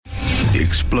The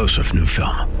explosive new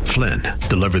film, Flynn,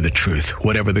 deliver the truth,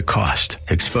 whatever the cost,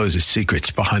 exposes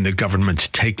secrets behind the government's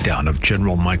takedown of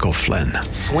General Michael Flynn.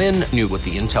 Flynn knew what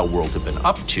the intel world had been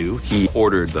up to. He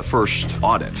ordered the first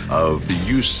audit of the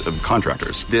use of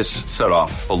contractors. This set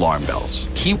off alarm bells.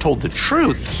 He told the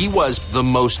truth. He was the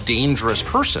most dangerous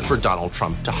person for Donald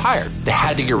Trump to hire. They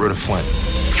had to get rid of Flynn.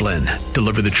 Flynn,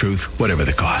 deliver the truth, whatever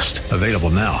the cost. Available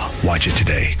now. Watch it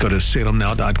today. Go to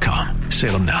salemnow.com.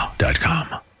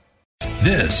 salemnow.com.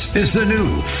 This is the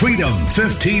new Freedom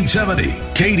 1570,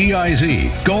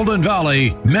 KDIZ, Golden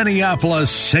Valley,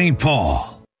 Minneapolis, St.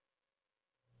 Paul.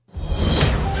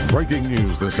 Breaking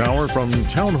news this hour from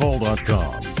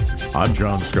townhall.com. I'm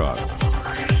John Scott.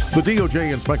 The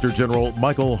DOJ Inspector General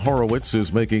Michael Horowitz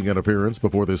is making an appearance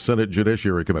before the Senate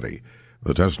Judiciary Committee.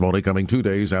 The testimony coming 2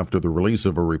 days after the release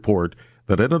of a report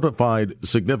that identified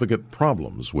significant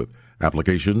problems with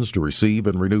applications to receive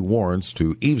and renew warrants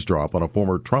to eavesdrop on a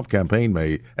former Trump campaign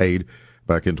aide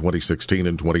back in 2016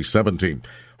 and 2017.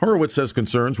 Horowitz says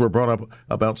concerns were brought up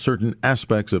about certain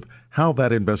aspects of how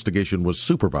that investigation was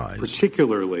supervised.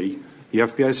 Particularly, the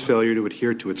FBI's failure to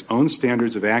adhere to its own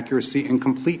standards of accuracy and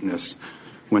completeness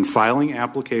when filing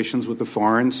applications with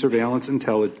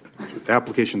the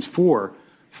applications for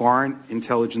Foreign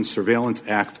Intelligence Surveillance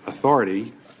Act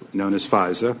Authority, known as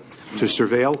FISA, to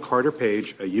surveil Carter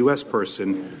Page, a U.S.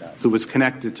 person who was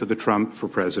connected to the Trump for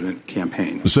President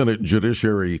campaign. The Senate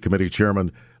Judiciary Committee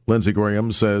Chairman Lindsey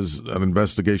Graham says an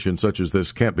investigation such as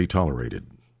this can't be tolerated.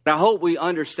 I hope we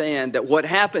understand that what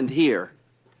happened here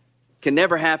can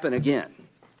never happen again.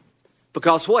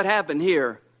 Because what happened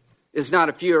here is not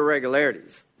a few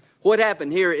irregularities. What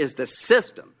happened here is the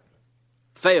system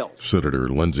failed. Senator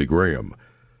Lindsey Graham.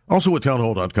 Also at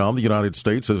townhall.com, the United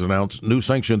States has announced new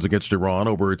sanctions against Iran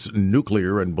over its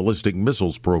nuclear and ballistic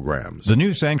missiles programs. The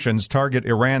new sanctions target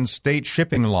Iran's state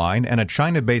shipping line and a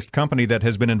China-based company that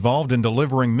has been involved in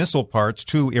delivering missile parts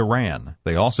to Iran.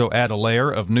 They also add a layer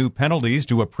of new penalties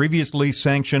to a previously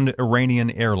sanctioned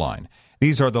Iranian airline.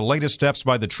 These are the latest steps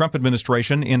by the Trump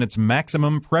administration in its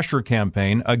maximum pressure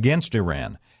campaign against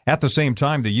Iran. At the same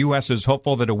time, the U.S. is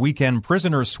hopeful that a weekend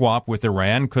prisoner swap with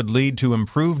Iran could lead to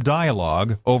improved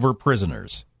dialogue over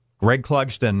prisoners. Greg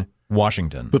Clugston,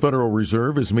 Washington. The Federal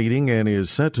Reserve is meeting and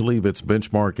is set to leave its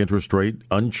benchmark interest rate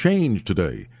unchanged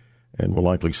today and will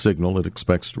likely signal it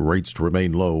expects rates to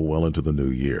remain low well into the new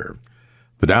year.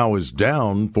 The Dow is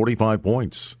down 45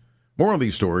 points. More on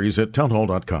these stories at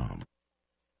townhall.com.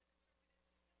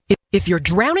 If you're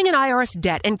drowning in IRS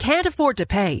debt and can't afford to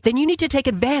pay, then you need to take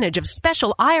advantage of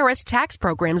special IRS tax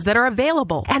programs that are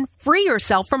available and free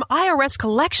yourself from IRS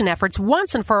collection efforts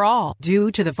once and for all.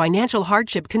 Due to the financial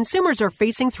hardship consumers are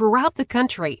facing throughout the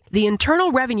country, the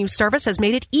Internal Revenue Service has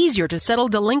made it easier to settle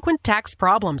delinquent tax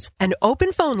problems. An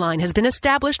open phone line has been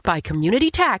established by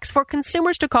Community Tax for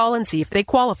consumers to call and see if they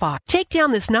qualify. Take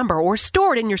down this number or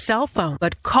store it in your cell phone,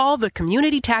 but call the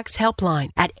Community Tax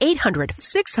Helpline at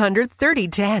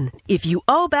 800-600-3010. If you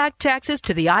owe back taxes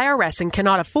to the IRS and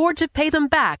cannot afford to pay them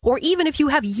back, or even if you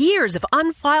have years of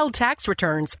unfiled tax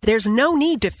returns, there's no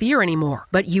need to fear anymore.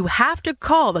 But you have to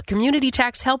call the Community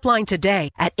Tax Helpline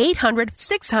today at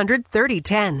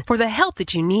 800-600-3010 for the help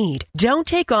that you need. Don't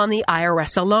take on the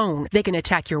IRS alone. They can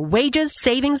attack your wages,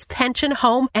 savings, pension,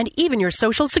 home, and even your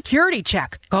Social Security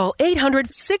check. Call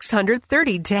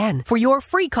 800-600-3010 for your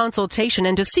free consultation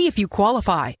and to see if you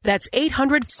qualify. That's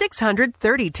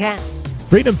 800-600-3010.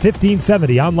 Freedom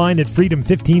 1570, online at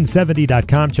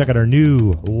freedom1570.com. Check out our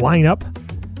new lineup,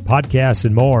 podcasts,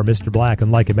 and more. Mr. Black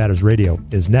and Like It Matters Radio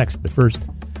is next. But first,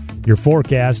 your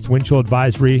forecast, wind chill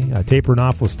advisory, tapering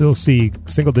off. We'll still see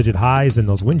single-digit highs and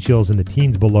those wind chills in the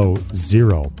teens below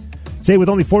zero. Say with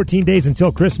only 14 days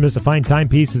until Christmas, a fine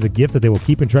timepiece is a gift that they will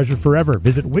keep and treasure forever.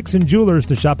 Visit Wixon Jewelers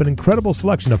to shop an incredible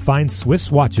selection of fine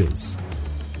Swiss watches.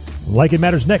 Like It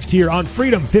Matters next here on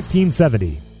Freedom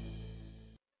 1570.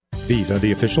 These are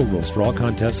the official rules for all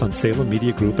contests on Salem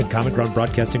Media Group and Common Ground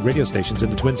Broadcasting radio stations in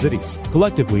the Twin Cities.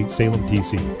 Collectively, Salem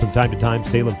TC. From time to time,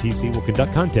 Salem TC will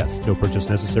conduct contests. No purchase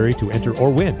necessary to enter or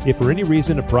win. If for any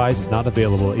reason a prize is not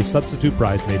available, a substitute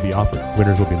prize may be offered.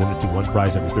 Winners will be limited to one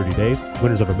prize every 30 days.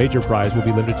 Winners of a major prize will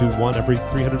be limited to one every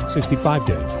 365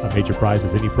 days. A major prize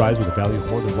is any prize with a value of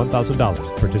more than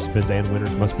 $1,000. Participants and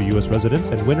winners must be U.S. residents,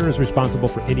 and winner is responsible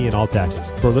for any and all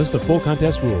taxes. For a list of full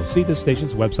contest rules, see this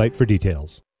station's website for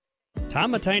details.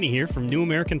 Tom Matini here from New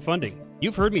American Funding.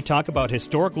 You've heard me talk about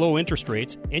historic low interest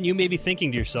rates, and you may be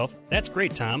thinking to yourself, that's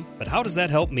great, Tom, but how does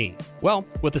that help me? Well,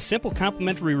 with a simple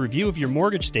complimentary review of your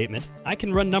mortgage statement, I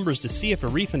can run numbers to see if a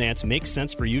refinance makes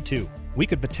sense for you too. We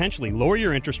could potentially lower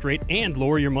your interest rate and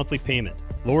lower your monthly payment.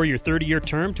 Lower your 30-year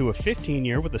term to a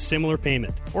 15-year with a similar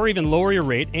payment. Or even lower your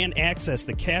rate and access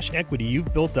the cash equity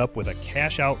you've built up with a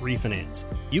cash-out refinance.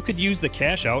 You could use the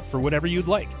cash out for whatever you'd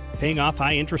like. Paying off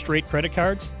high interest rate credit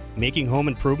cards, making home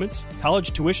improvements,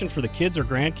 college tuition for the kids or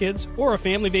grandkids, or a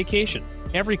family vacation.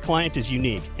 Every client is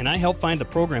unique, and I help find the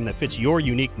program that fits your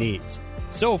unique needs.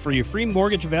 So for your free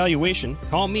mortgage evaluation,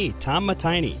 call me, Tom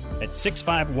Matini, at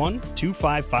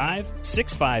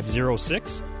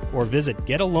 651-255-6506 or visit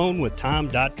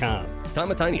getalonewithtom.com. Tom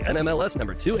Matini, NMLS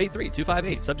number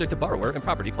 283258, subject to borrower and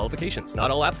property qualifications. Not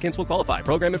all applicants will qualify.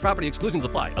 Program and property exclusions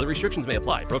apply. Other restrictions may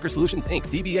apply. Broker Solutions, Inc.,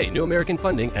 DBA, New American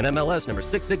Funding, NMLS number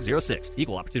 6606,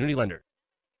 Equal Opportunity Lender.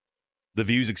 The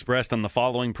views expressed on the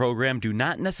following program do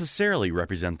not necessarily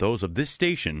represent those of this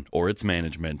station or its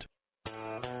management.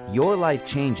 Your life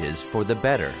changes for the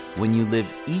better when you live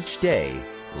each day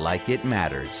like it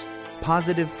matters.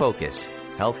 Positive focus,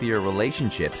 healthier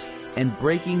relationships, and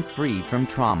breaking free from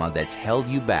trauma that's held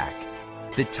you back.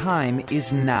 The time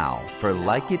is now for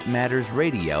Like It Matters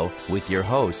Radio with your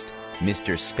host,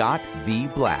 Mr. Scott V.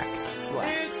 Black.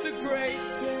 It's a great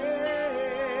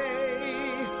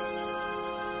day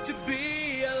to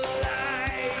be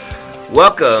alive.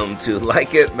 Welcome to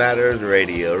Like It Matters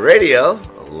Radio. Radio,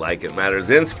 like it matters,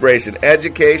 inspiration,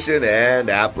 education, and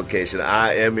application.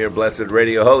 I am your blessed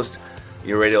radio host,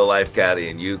 your radio life caddy,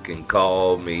 and you can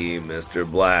call me Mr.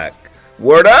 Black.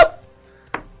 Word up?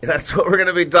 That's what we're going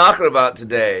to be talking about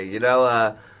today. You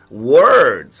know,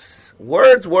 words.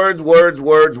 Words. Boy,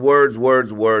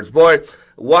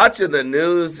 watching the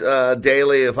news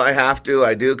daily, if I have to,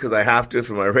 I do because I have to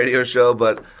for my radio show,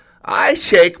 but I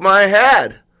shake my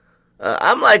head.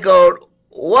 I'm like, oh,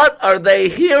 what are they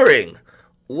hearing?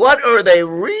 What are they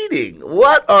reading?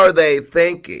 What are they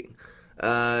thinking?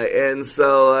 And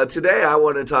so today I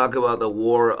want to talk about the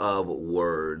war of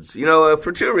words. You know,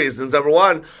 for two reasons. Number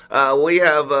one, we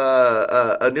have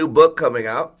a new book coming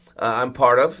out. I'm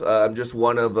part of. I'm just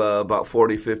one of about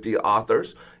 40, 50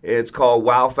 authors. It's called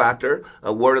Wow Factor,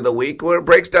 a Word of the Week, where it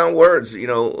breaks down words. You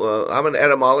know, I'm an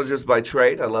etymologist by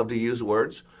trade. I love to use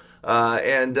words.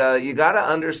 And you got to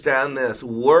understand this.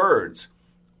 Words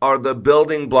are the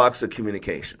building blocks of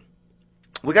communication.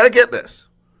 We got to get this.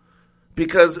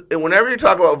 Because whenever you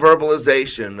talk about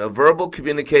verbalization, verbal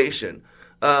communication,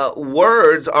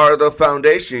 words are the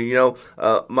foundation. You know,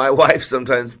 my wife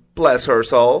sometimes, bless her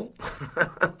soul,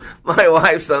 my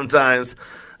wife sometimes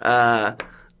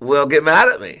will get mad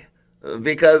at me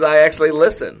because I actually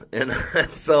listen. And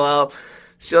so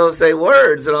she'll say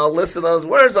words, and I'll listen to those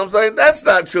words. I'm saying, that's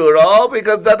not true at all,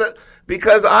 because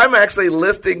I'm actually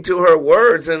listening to her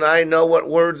words, and I know what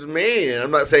words mean. And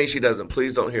I'm not saying she doesn't.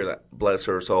 Please don't hear that. Bless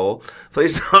her soul.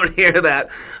 Please don't hear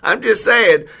that. I'm just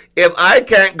saying, if I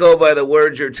can't go by the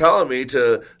words you're telling me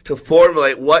to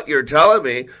formulate what you're telling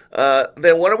me,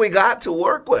 then what do we got to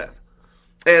work with?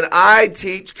 And I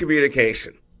teach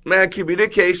communication. Man,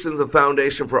 communication is a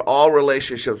foundation for all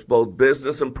relationships, both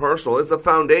business and personal. It's the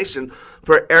foundation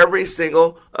for every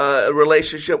single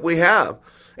relationship we have.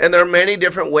 And there are many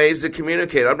different ways to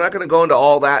communicate. I'm not going to go into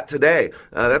all that today.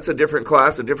 That's a different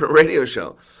class, a different radio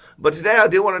show. But today I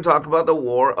do want to talk about the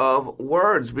war of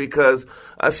words, because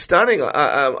stunning.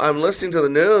 I'm listening to the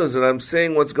news and I'm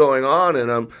seeing what's going on,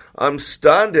 and I'm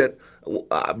stunned at,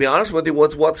 I'll be honest with you,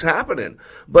 what's happening.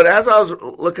 But as I was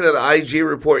looking at the IG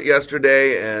report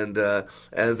yesterday, and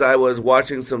as I was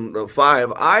watching the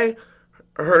 5, I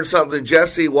heard something.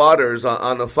 Jesse Waters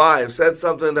on the 5 said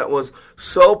something that was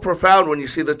so profound when you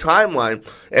see the timeline.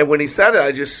 And when he said it,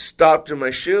 I just stopped in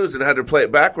my shoes and had to play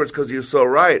it backwards because he was so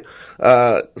right.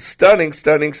 Stunning.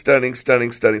 So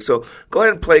go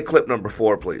ahead and play clip number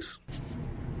 4, please.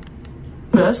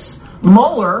 This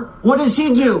Mueller, what does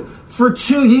he do? For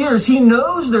 2 years, he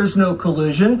knows there's no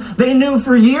collusion. They knew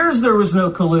for years there was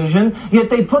no collusion, yet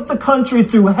they put the country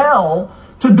through hell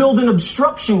to build an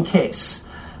obstruction case.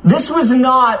 This was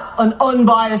not an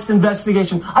unbiased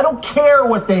investigation. I don't care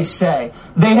what they say.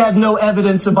 They had no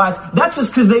evidence of bias. That's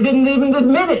just because they didn't even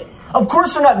admit it. Of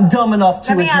course they're not dumb enough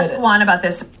to admit it. Let me ask Juan about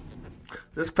this.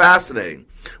 This is fascinating.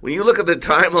 When you look at the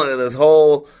timeline of this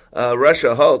whole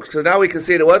Russia hoax, because now we can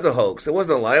see it was a hoax. It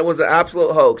wasn't a lie. It was an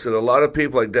absolute hoax. And a lot of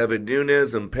people like David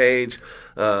Nunes and Page,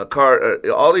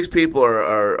 all these people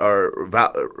are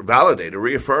validated,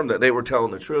 reaffirmed that they were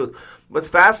telling the truth. But it's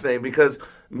fascinating because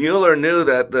Mueller knew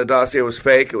that the dossier was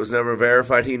fake. It was never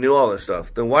verified. He knew all this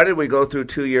stuff. Then why did we go through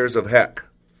 2 years of heck?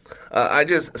 I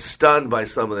just stunned by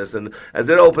some of this. And as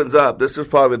it opens up, this is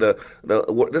probably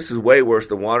this is way worse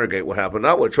than Watergate, what happened,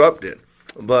 not what Trump did.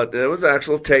 But it was an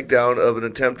actual takedown of an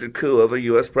attempted coup of a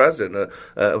U.S. president.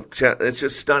 It's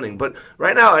just stunning. But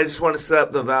right now, I just want to set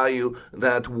up the value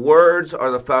that words are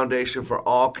the foundation for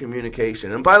all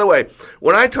communication. And by the way,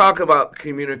 when I talk about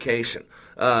communication,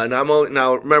 now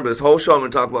remember, this whole show I'm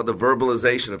going to talk about the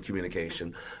verbalization of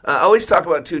communication. I always talk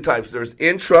about two types. There's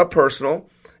intrapersonal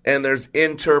and there's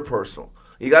interpersonal.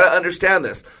 You got to understand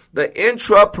this. The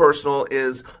intrapersonal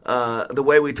is the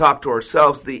way we talk to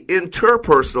ourselves. The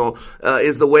interpersonal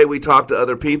is the way we talk to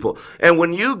other people. And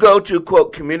when you go to,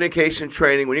 quote, communication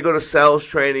training, when you go to sales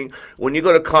training, when you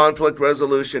go to conflict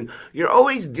resolution, you're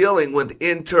always dealing with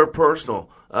interpersonal.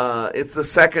 It's the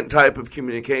second type of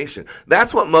communication.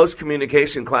 That's what most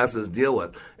communication classes deal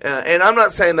with. And I'm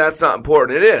not saying that's not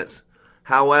important. It is.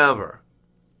 However,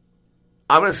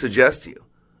 I'm going to suggest to you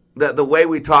that the way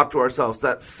we talk to ourselves,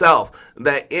 that self,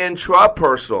 that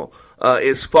intrapersonal,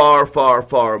 is far, far,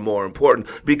 far more important,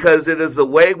 because it is the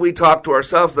way we talk to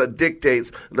ourselves that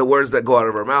dictates the words that go out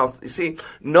of our mouth. You see,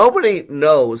 nobody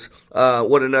knows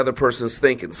what another person's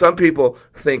thinking. Some people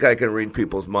think I can read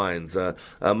people's minds.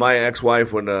 My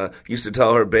ex-wife, when used to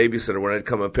tell her babysitter when I'd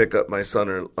come and pick up my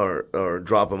son or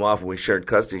drop him off when we shared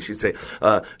custody, she'd say,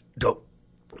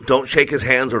 don't shake his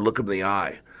hands or look him in the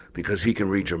eye, because he can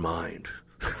read your mind.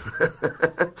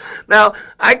 Now,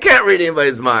 I can't read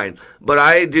anybody's mind, but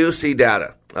I do see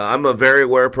data. I'm a very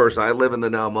aware person. I live in the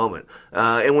now moment.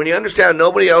 And when you understand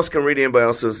nobody else can read anybody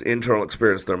else's internal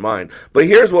experience, their mind. But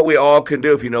here's what we all can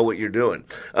do if you know what you're doing.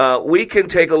 We can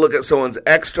take a look at someone's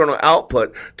external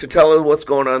output to tell us what's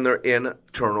going on in their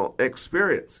internal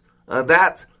experience.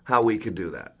 That's how we can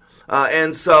do that.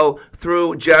 And so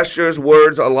through gestures,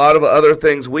 words, a lot of other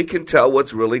things, we can tell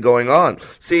what's really going on.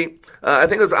 See, I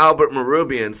think it was Albert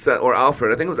Marubian, or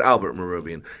Alfred, I think it was Albert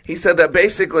Marubian. He said that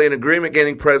basically an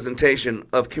agreement-getting presentation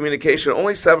of communication,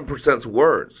 only 7% is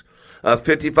words.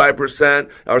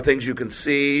 55% are things you can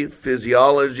see,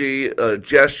 physiology,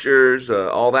 gestures,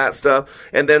 all that stuff.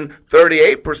 And then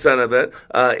 38% of it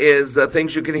is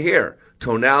things you can hear.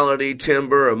 Tonality,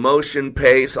 timbre, emotion,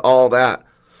 pace, all that.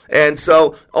 And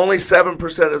so only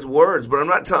 7% is words. But I'm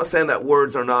not saying that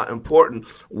words are not important.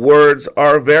 Words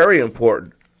are very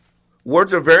important.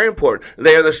 Words are very important.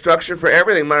 They are the structure for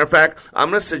everything. Matter of fact, I'm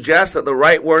going to suggest that the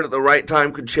right word at the right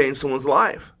time could change someone's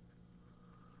life.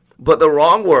 But the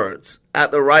wrong words at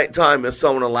the right time, if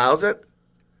someone allows it,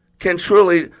 can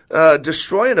truly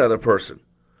destroy another person.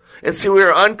 And see, we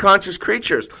are unconscious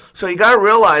creatures. So you got to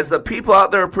realize that people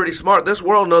out there are pretty smart. This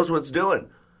world knows what it's doing.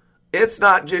 It's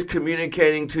not just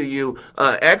communicating to you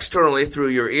externally through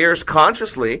your ears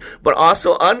consciously, but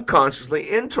also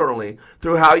unconsciously, internally,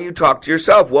 through how you talk to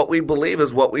yourself. What we believe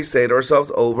is what we say to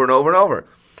ourselves over and over and over.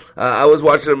 I was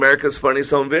watching America's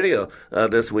Funniest Home Video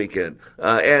this weekend,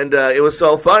 and it was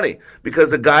so funny because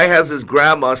the guy has his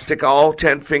grandma stick all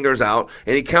 10 fingers out,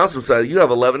 and he counts them. So you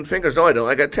have 11 fingers. No, I don't.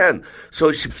 I got 10.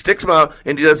 So she sticks them out,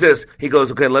 and he does this. He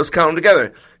goes, okay, let's count them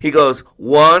together. He goes,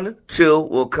 1, 2.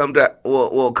 We'll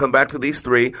come back to these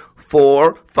 3.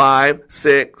 4, 5,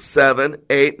 6, 7,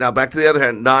 8. Now back to the other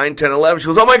hand. 9, 10, 11. She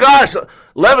goes, oh my gosh,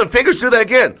 11 fingers. Do that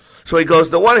again. So he goes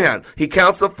to one hand. He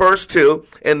counts the first 2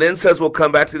 and then says, we'll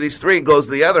come back to these 3 and goes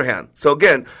to the other hand. So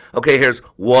again, okay, here's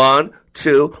 1,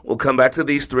 2. We'll come back to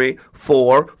these 3,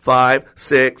 4, 5,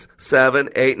 6, 7,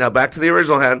 8. Now back to the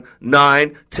original hand.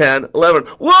 9, 10, 11.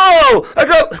 Whoa!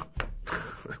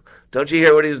 Don't you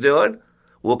hear what he's doing?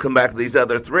 We'll come back to these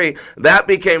other 3. That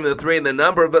became the 3 in the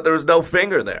number, but there was no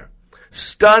finger there.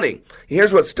 Stunning.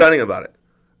 Here's what's stunning about it.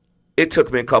 It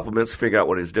took me a couple minutes to figure out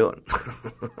what he's doing.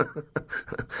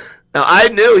 Now, I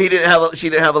knew she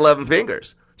didn't have 11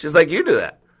 fingers. She's like, you do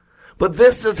that. But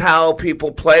this is how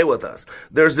people play with us.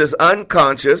 There's this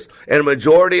unconscious, and a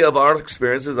majority of our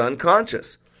experience is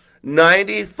unconscious.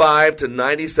 95 to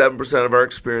 97% of our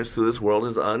experience through this world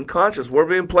is unconscious. We're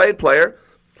being played, player.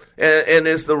 And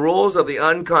it's the rules of the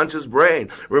unconscious brain.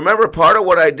 Remember, part of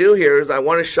what I do here is I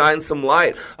want to shine some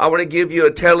light. I want to give you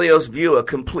a teleos view, a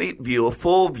complete view, a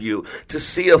full view, to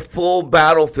see a full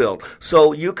battlefield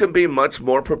so you can be much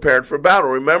more prepared for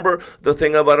battle. Remember the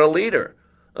thing about a leader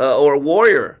or a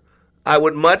warrior. I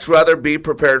would much rather be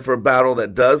prepared for a battle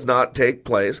that does not take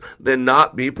place than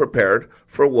not be prepared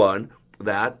for one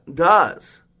that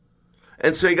does.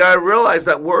 And so you got to realize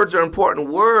that words are important.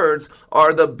 Words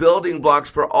are the building blocks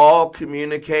for all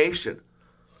communication.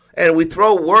 And we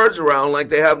throw words around like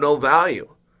they have no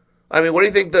value. I mean, what do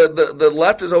you think? The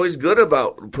left is always good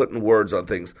about putting words on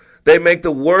things. They make the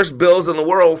worst bills in the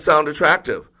world sound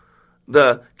attractive.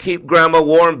 the Keep Grandma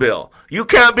Warm bill. You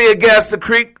can't be against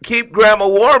the Keep Grandma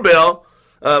Warm bill,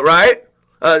 right?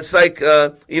 It's like,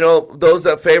 those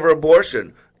that favor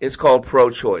abortion. It's called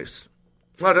pro-choice.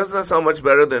 Well, doesn't that sound much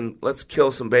better than let's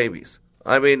kill some babies?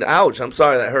 I mean, ouch. I'm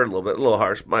sorry that hurt a little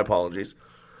harsh. My apologies.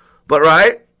 But,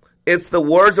 right? It's the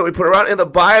words that we put around in the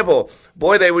Bible.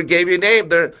 Boy, they would give you a name.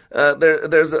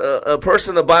 There's a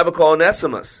person in the Bible called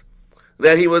Onesimus,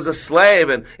 that he was a slave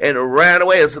and ran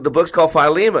away. The book's called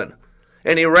Philemon.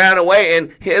 And he ran away,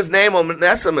 and his name,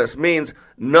 Onesimus, means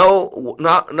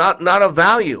not of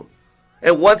value.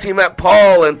 And once he met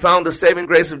Paul and found the saving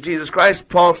grace of Jesus Christ,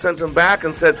 Paul sent him back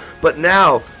and said, but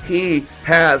now he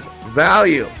has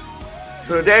value.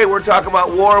 So today we're talking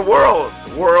about war of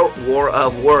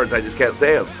words. I just can't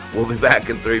say them. We'll be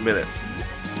back in 3 minutes.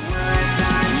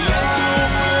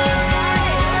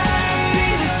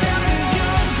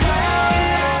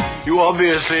 You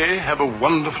obviously have a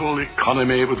wonderful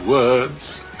economy with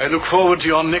words. I look forward to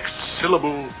your next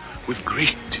syllable with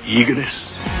great eagerness.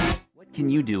 What can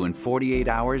you do in 48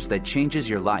 hours that changes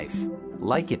your life?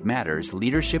 Like It Matters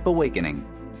Leadership Awakening.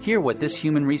 Hear what this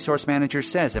human resource manager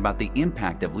says about the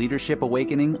impact of Leadership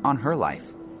Awakening on her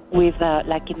life. With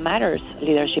Like It Matters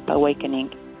Leadership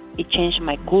Awakening, it changed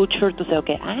my culture to say,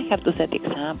 okay, I have to set the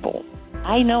example.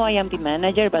 I know I am the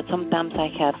manager, but sometimes I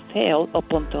have failed up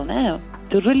until now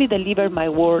to really deliver my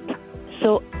word.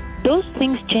 So those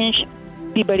things changed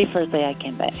the very first day I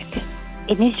came back.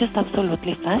 And it's just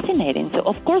absolutely fascinating. So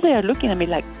of course they are looking at me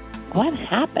like, what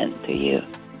happened to you?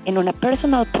 And on a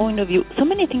personal point of view, so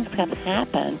many things have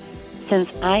happened since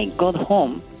I got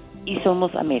home. It's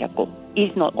almost a miracle.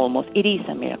 It's not almost, it is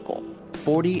a miracle.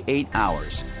 48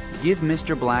 hours. Give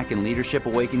Mr. Black and Leadership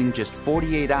Awakening just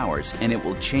 48 hours and it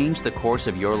will change the course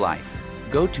of your life.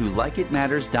 Go to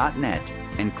likeitmatters.net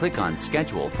and click on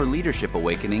Schedule for Leadership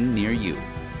Awakening near you.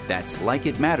 That's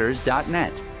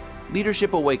likeitmatters.net.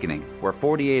 Leadership Awakening, where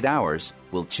 48 hours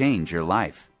will change your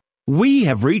life. We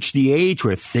have reached the age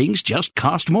where things just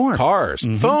cost more. Cars,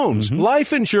 phones,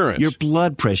 life insurance. Your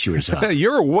blood pressure is up.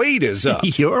 Your weight is up.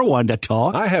 You're one to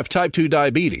talk. I have type 2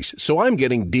 diabetes, so I'm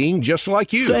getting dinged just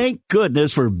like you. Thank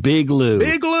goodness for Big Lou.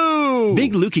 Big Lou!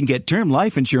 Big Lou can get term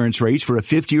life insurance rates for a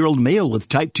 50-year-old male with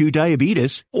type 2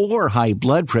 diabetes or high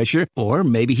blood pressure, or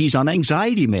maybe he's on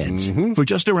anxiety meds for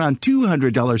just around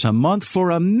 $200 a month for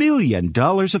 $1 million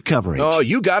of coverage. Oh,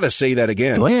 you got to say that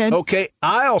again. Go ahead. Okay,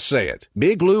 I'll say it.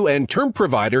 Big Lou and term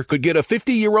provider could get a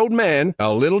 50-year-old man,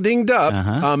 a little dinged up,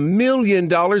 $1 million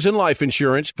in life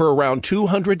insurance for around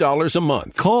 $200 a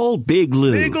month. Call Big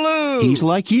Lou. Big Lou. He's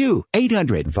like you.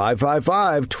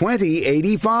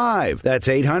 800-555-2085. That's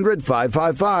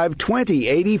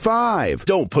 800-555-2085.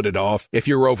 Don't put it off. If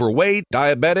you're overweight,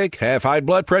 diabetic, have high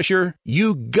blood pressure,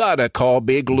 you gotta call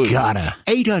Big Lou. Gotta.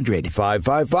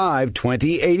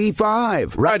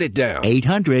 800-555-2085. Write it down.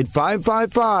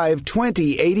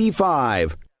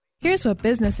 800-555-2085. Here's what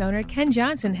business owner Ken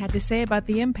Johnson had to say about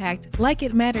the impact Like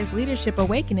It Matters Leadership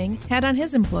Awakening had on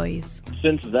his employees.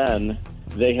 Since then,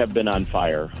 they have been on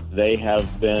fire. They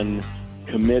have been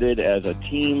committed as a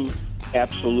team,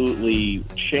 absolutely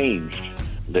changed.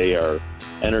 They are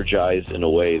energized in a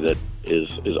way that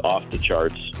is off the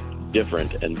charts,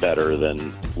 different and better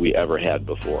than we ever had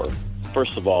before.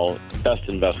 First of all, best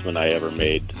investment I ever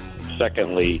made.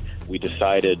 Secondly, we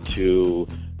decided to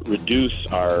reduce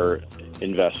our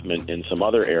investment in some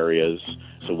other areas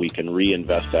so we can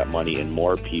reinvest that money in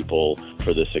more people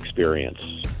for this experience.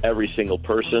 Every single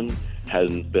person has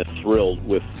been thrilled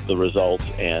with the results,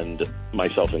 and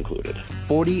myself included.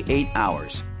 48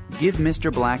 hours. Give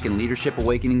Mr. Black and Leadership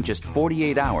Awakening just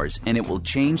 48 hours and it will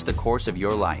change the course of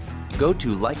your life. Go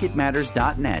to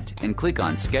likeitmatters.net and click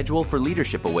on Schedule for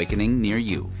Leadership Awakening near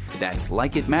you. That's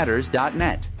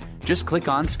likeitmatters.net. Just click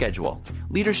on Schedule.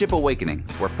 Leadership Awakening,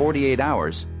 where 48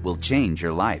 hours will change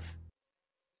your life.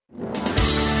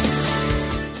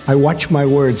 I watch my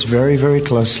words very, very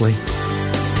closely.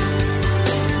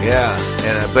 Yeah,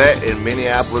 and I bet in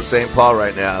Minneapolis, St. Paul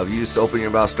right now, if you just open your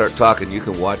mouth, start talking, you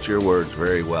can watch your words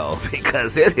very well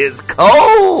because it is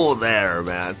cold there,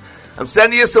 man. I'm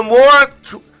sending you some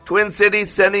warmth. Twin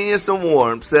Cities, sending you some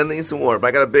warmth.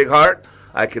 I got a big heart.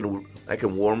 I can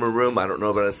warm a room. I don't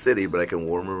know about a city, but I can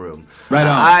warm a room. Right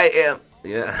on.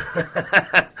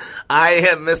 I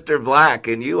am Mr. Black,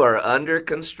 and you are under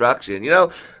construction. You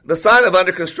know, the sign of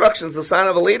under construction is the sign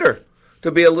of a leader. To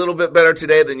be a little bit better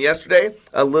today than yesterday,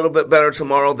 a little bit better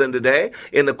tomorrow than today.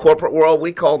 In the corporate world,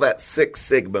 we call that Six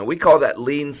Sigma. We call that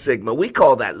Lean Sigma. We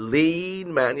call that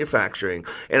lean manufacturing.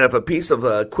 And if a piece of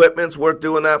equipment's worth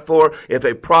doing that for, if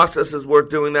a process is worth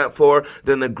doing that for,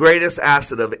 then the greatest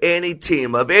asset of any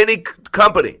team, of any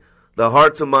company, the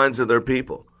hearts and minds of their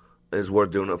people. is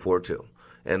worth doing it for too.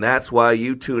 And that's why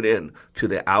you tune in to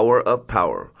the Hour of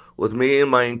Power with me and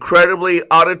my incredibly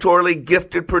auditorily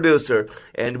gifted producer,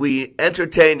 and we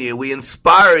entertain you, we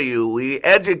inspire you, we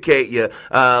educate you,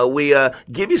 we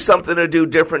give you something to do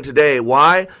different today.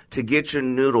 Why? To get your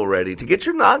noodle ready, to get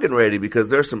your noggin ready, because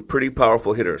there's some pretty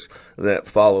powerful hitters that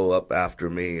follow up after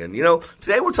me. And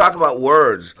today we're talking about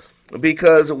words,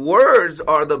 because words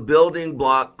are the building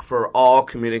block for all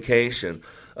communication.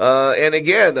 And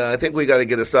again, I think we got to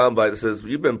get a soundbite that says,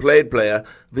 "You've been played, player,"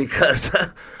 because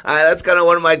that's kind of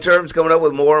one of my terms coming up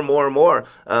with more and more and more.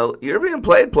 You're being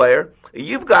played, player.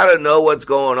 You've got to know what's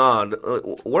going on.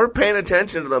 We're paying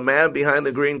attention to the man behind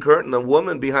the green curtain, the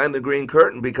woman behind the green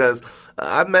curtain, because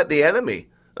I've met the enemy,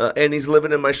 and he's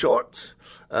living in my shorts.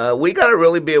 We got to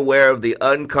really be aware of the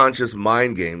unconscious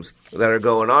mind games that are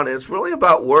going on. And it's really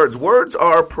about words. Words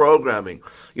are programming.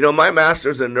 My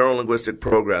master's in neuro-linguistic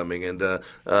programming, and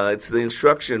it's the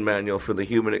instruction manual for the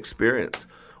human experience.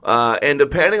 And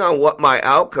depending on what my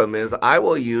outcome is, I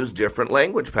will use different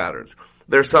language patterns.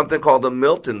 There's something called the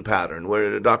Milton pattern,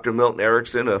 where Dr. Milton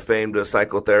Erickson, a famed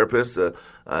psychotherapist,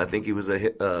 I think he was a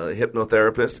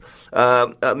hypnotherapist.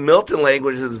 Milton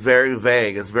language is very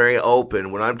vague. It's very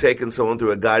open. When I'm taking someone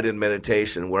through a guided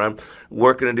meditation, when I'm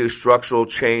working to do structural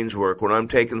change work, when I'm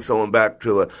taking someone back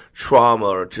to a trauma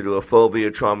or to do a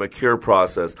phobia trauma cure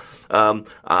process,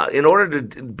 in order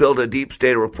to build a deep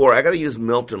state of rapport, I got to use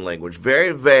Milton language,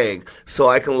 very vague, so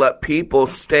I can let people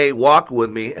walk with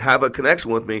me, have a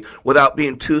connection with me without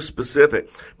being too specific.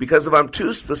 Because if I'm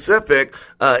too specific,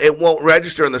 it won't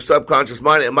register in their subconscious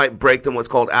mind. It might break them what's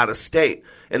called out of state.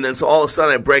 And then so all of a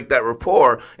sudden I break that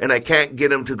rapport and I can't get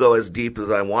them to go as deep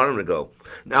as I want them to go.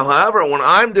 Now, however, when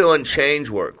I'm doing change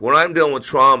work, when I'm dealing with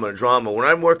trauma and drama, when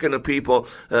I'm working to people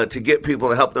to get people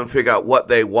to help them figure out what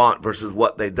they want versus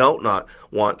what they don't not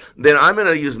want, then I'm going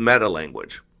to use meta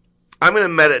language. I'm going to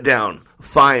meta it down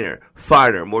finer,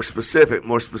 more specific,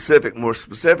 more specific, more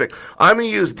specific. I'm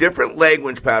going to use different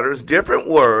language patterns, different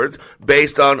words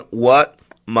based on what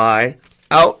my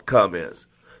outcome is.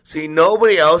 See,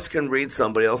 nobody else can read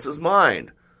somebody else's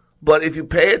mind. But if you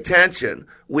pay attention,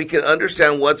 we can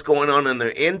understand what's going on in their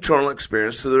internal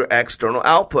experience through their external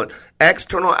output.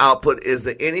 External output is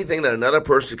anything that another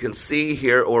person can see,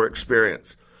 hear, or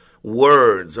experience.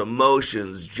 Words,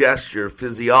 emotions, gesture,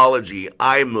 physiology,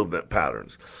 eye movement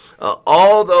patterns.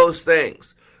 All those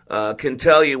things can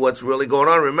tell you what's really going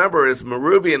on. Remember, it's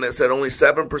Marubian that said only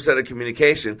 7% of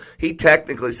communication. He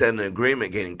technically said an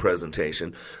agreement-gaining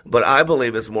presentation, but I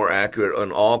believe it's more accurate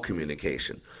on all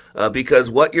communication. Because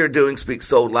what you're doing speaks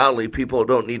so loudly, people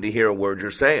don't need to hear a word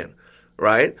you're saying,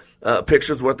 right?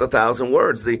 Picture's worth 1,000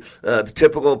 words. The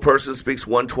typical person speaks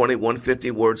 120,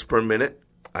 150 words per minute.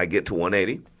 I get to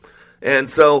 180. And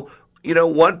so,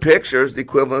 one picture is the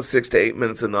equivalent of 6 to 8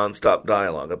 minutes of nonstop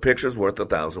dialogue. A picture's worth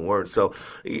 1,000 words. So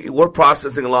we're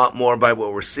processing a lot more by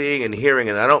what we're seeing and hearing,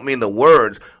 and I don't mean the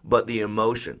words, but the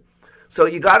emotion. So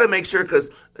you got to make sure that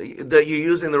you're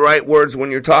using the right words when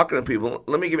you're talking to people.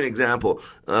 Let me give you an example.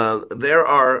 There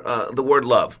are the word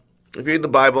love. If you read the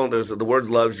Bible, there's the word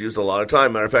love is used a lot of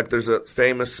time. Matter of fact, there's a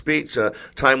famous speech,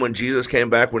 time when Jesus came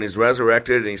back, when he's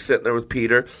resurrected, and he's sitting there with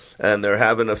Peter, and they're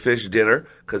having a fish dinner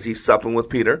because he's supping with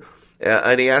Peter.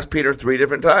 And he asked Peter 3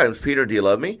 different times, "Peter, do you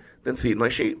love me? Then feed my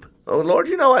sheep." "Oh, Lord,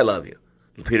 you know I love you."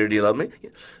 "Peter, do you love me?"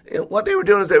 What they were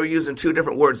doing is they were using 2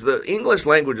 different words. The English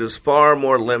language is far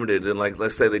more limited than, like,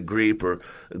 let's say the Greek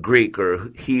or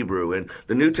Hebrew. And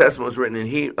the New Testament was written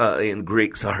in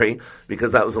Greek,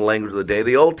 because that was the language of the day.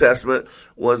 The Old Testament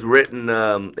was written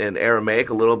in Aramaic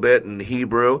a little bit, in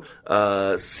Hebrew,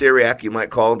 Syriac, you might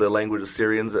call the language of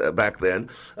Syrians back then.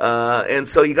 And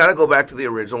so you got to go back to the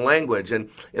original language. And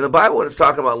in the Bible, when it's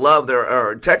talking about love, there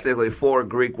are technically 4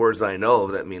 Greek words I know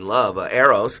of that mean love.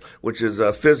 Eros, which is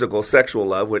physical, sexual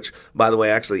love, which, by the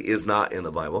way, actually is not in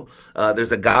the Bible.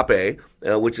 There's agape,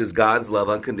 which is God's love,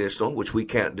 unconditional, which we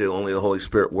can't do. Only the Holy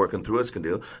Spirit working through us can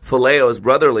do. Phileo is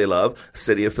brotherly love,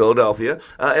 city of Philadelphia.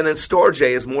 And then storge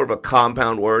is more of a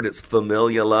compound word. It's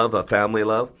familial love, a family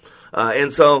love.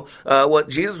 And so what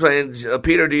Jesus was saying,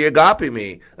 "Peter, do you agape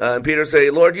me?" And Peter say,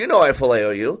 "Lord, you know I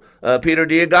phileo you." "Peter,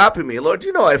 do you agape me?" "Lord,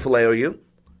 you know I phileo you."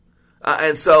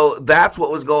 And so that's what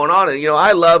was going on. And,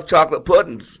 I love chocolate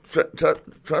pudding.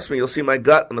 Trust me, you'll see my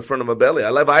gut in the front of my belly. I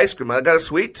love ice cream. I got a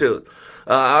sweet tooth.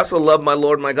 I also love my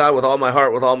Lord, my God, with all my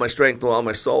heart, with all my strength, with all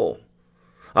my soul.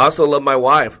 I also love my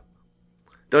wife.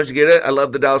 Don't you get it? I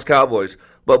love the Dallas Cowboys.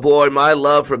 But, boy, my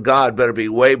love for God better be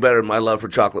way better than my love for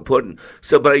chocolate pudding.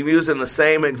 But I'm using the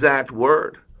same exact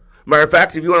word. Matter of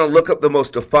fact, if you want to look up the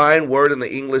most defined word in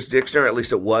the English dictionary, at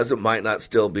least it was, it might not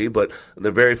still be, but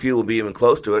the very few will be even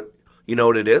close to it. You know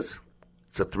what it is?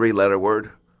 It's a 3-letter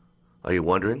word. Are you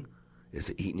wondering, is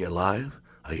it eating you alive?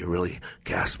 Are you really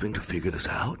gasping to figure this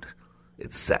out?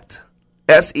 It's SET.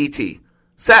 S-E-T.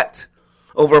 SET.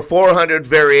 Over 400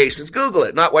 variations. Google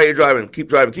it. Not while you're driving. Keep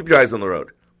driving. Keep your eyes on the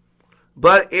road.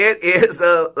 But it is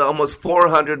almost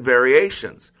 400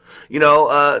 variations.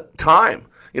 Time.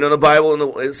 In the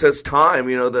Bible, it says time.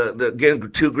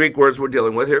 Again, 2 Greek words we're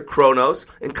dealing with here, chronos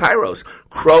and kairos.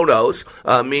 Chronos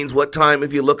means what time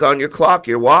if you look on your clock,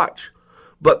 your watch.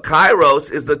 But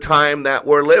kairos is the time that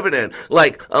we're living in,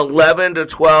 like 11 to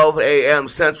 12 a.m.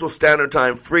 Central Standard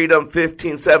Time, Freedom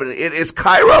 1570. It is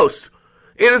kairos.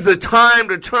 It is the time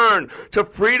to turn to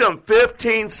Freedom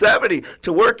 1570,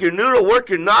 to work your noodle, work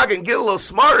your noggin, get a little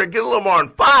smarter, get a little more on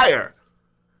fire.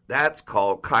 That's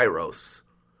called kairos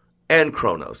and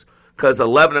chronos, because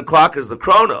 11 o'clock is the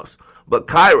chronos. But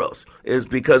kairos is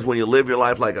because when you live your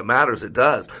life like it matters, it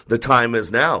does. The time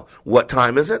is now. What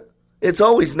time is it? It's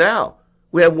always now.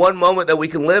 We have one moment that we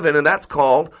can live in, and that's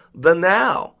called the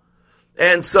now.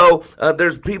 And so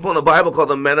there's people in the Bible called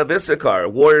the men of Issachar,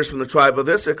 warriors from the tribe of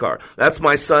Issachar. That's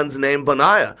my son's name,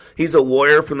 Benaiah. He's a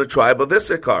warrior from the tribe of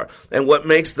Issachar. And what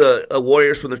makes the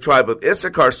warriors from the tribe of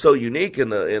Issachar so unique in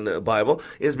the Bible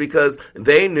is because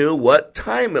they knew what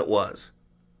time it was.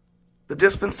 The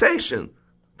dispensation,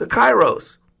 the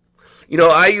kairos.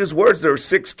 I use words. There are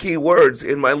 6 key words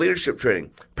in my leadership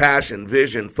training: passion,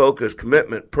 vision, focus,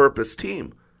 commitment, purpose,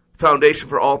 team. Foundation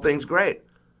for all things great.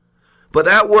 But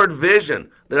that word vision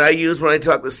that I use when I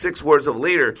talk the 6 words of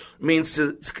leader means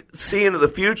to see into the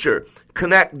future,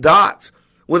 connect dots.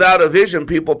 Without a vision,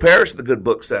 people perish, the good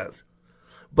book says.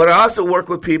 But I also work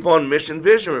with people on mission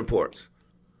vision reports.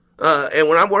 And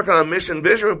when I'm working on a mission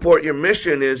vision report, your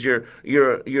mission is your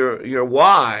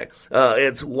why.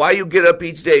 It's why you get up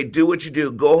each day, do what you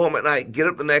do, go home at night, get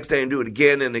up the next day and do it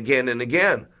again and again and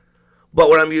again. But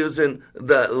when I'm using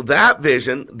that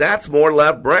vision, that's more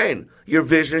left brain. Your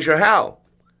vision is your how.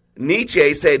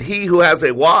 Nietzsche said, he who has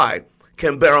a why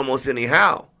can bear almost any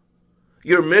how.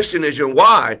 Your mission is your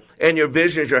why, and your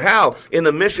vision is your how. In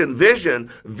the mission vision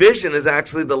is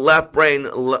actually the left brain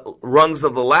rungs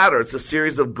of the ladder. It's a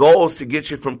series of goals to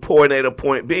get you from point A to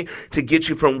point B, to get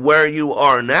you from where you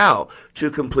are now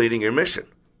to completing your mission.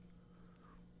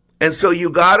 And so you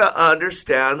got to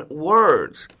understand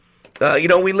words.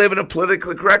 We live in a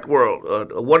politically correct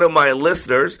world. One of my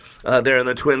listeners there in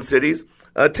the Twin Cities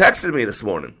texted me this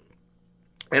morning.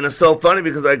 And it's so funny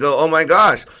because I go, oh my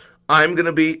gosh, I'm going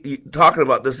to be talking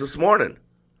about this morning.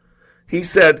 He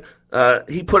said,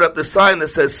 he put up the sign that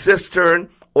says cistern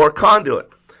or conduit.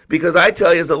 Because I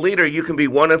tell you, as a leader, you can be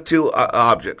one of 2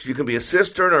 objects. You can be a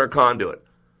cistern or a conduit.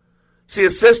 See, a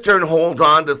cistern holds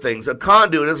on to things. A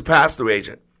conduit is a pass-through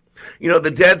agent. The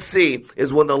Dead Sea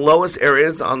is one of the lowest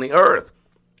areas on the earth.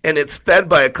 And it's fed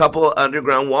by a couple of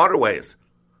underground waterways.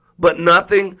 But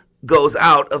nothing goes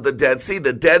out of the Dead Sea.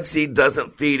 The Dead Sea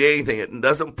doesn't feed anything. It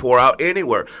doesn't pour out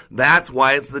anywhere. That's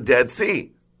why it's the Dead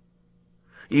Sea.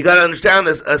 You got to understand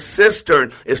this. A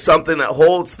cistern is something that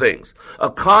holds things.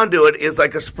 A conduit is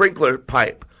like a sprinkler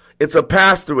pipe. It's a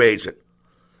pass-through agent.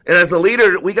 And as a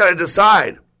leader, we got to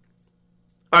decide,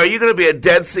 are you going to be a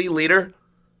Dead Sea leader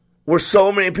where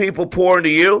so many people pour into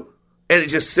you and it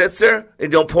just sits there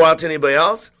and don't pour out to anybody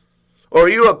else? Or are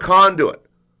you a conduit?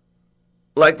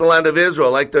 Like the land of Israel,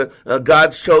 like the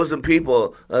God's chosen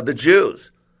people, the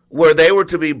Jews, where they were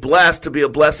to be blessed to be a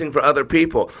blessing for other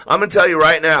people. I'm going to tell you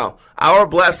right now, our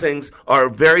blessings are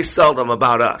very seldom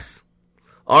about us.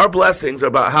 Our blessings are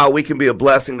about how we can be a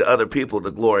blessing to other people,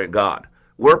 to glory of God.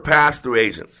 We're pass-through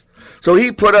agents. So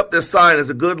he put up this sign as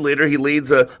a good leader. He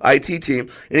leads a IT team,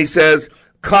 and he says,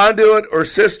 conduit or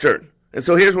cistern. And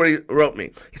so here's what he wrote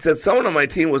me. He said, someone on my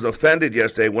team was offended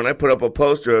yesterday when I put up a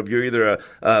poster of you're either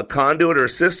a conduit or a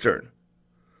cistern.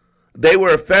 They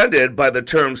were offended by the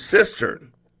term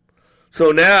cistern.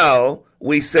 So now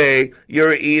we say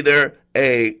you're either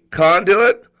a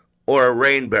conduit or a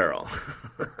rain barrel.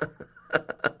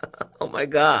 Oh my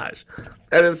gosh.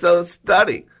 That is so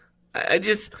stunning. I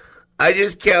just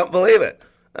can't believe it.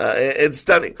 It's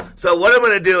stunning. So what I'm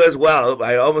going to do as well,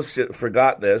 I almost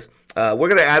forgot this, we're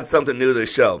going to add something new to the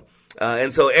show.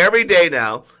 And so every day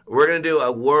now, we're going to do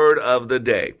a word of the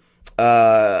day.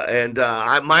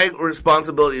 My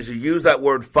responsibility is to use that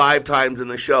word 5 times in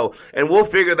the show, and we'll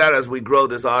figure that as we grow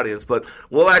this audience. But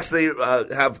we'll actually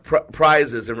have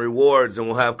prizes and rewards, and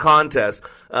we'll have contests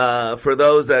for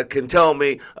those that can tell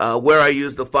me where I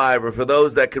used the 5, or for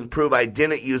those that can prove I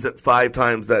didn't use it 5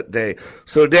 times that day.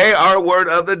 So today, our word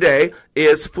of the day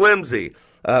is flimsy.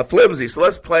 Flimsy. So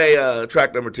let's play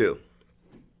track number 2.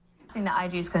 The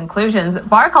IG's conclusions,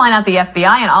 Barr calling out the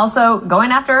FBI and also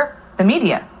going after the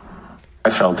media. I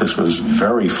felt this was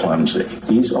very flimsy.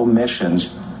 These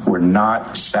omissions were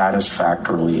not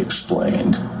satisfactorily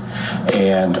explained.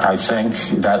 And I think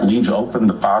that leaves open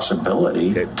the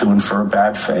possibility to infer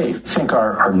bad faith. I think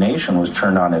our nation was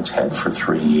turned on its head for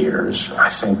 3 years. I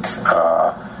think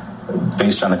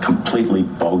based on a completely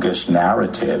bogus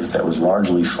narrative that was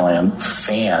largely fanned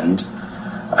and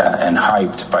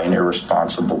hyped by an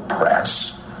irresponsible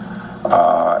press.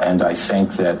 And I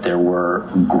think that there were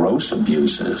gross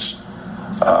abuses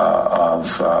of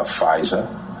FISA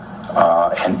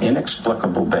and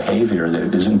inexplicable behavior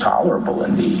that is intolerable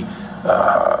in the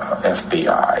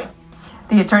FBI.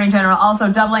 The Attorney General also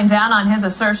doubling down on his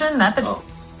assertion that the... So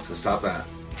stop that.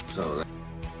 So...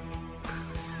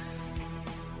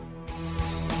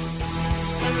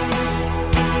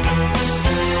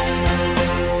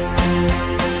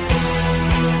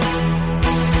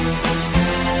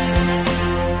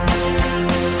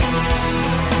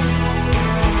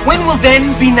 When will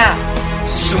then be now?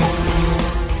 Soon.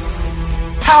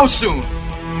 How soon?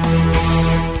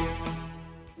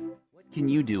 What can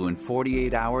you do in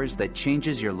 48 hours that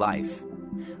changes your life?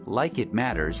 Like It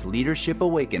Matters Leadership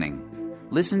Awakening.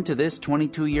 Listen to this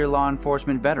 22-year law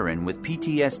enforcement veteran with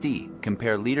PTSD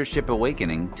compare Leadership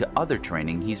Awakening to other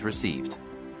training he's received.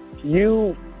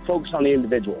 You focus on the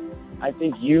individual. I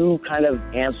think you kind of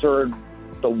answered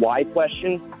the why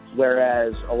question,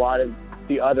 whereas a lot of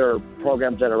the other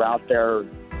programs that are out there,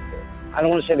 I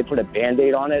don't want to say they put a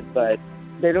Band-Aid on it, but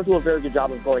they don't do a very good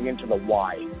job of going into the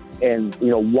why. And,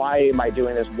 why am I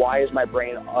doing this? Why is my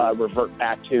brain revert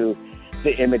back to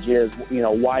the images?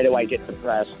 Why do I get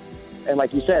depressed? And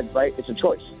like you said, right, it's a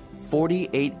choice.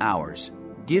 48 hours.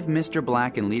 Give Mr.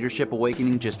 Black and Leadership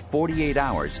Awakening just 48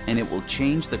 hours, and it will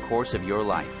change the course of your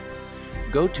life.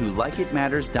 Go to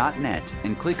likeitmatters.net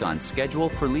and click on Schedule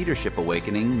for Leadership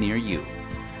Awakening near you.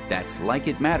 That's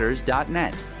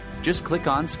likeitmatters.net. Just click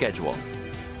on Schedule.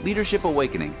 Leadership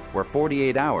Awakening, where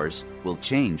 48 hours will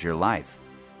change your life.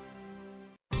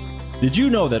 Did you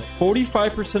know that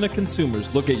 45% of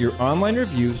consumers look at your online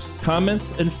reviews,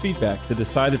 comments, and feedback to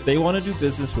decide if they want to do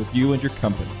business with you and your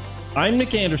company? I'm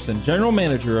Nick Anderson, General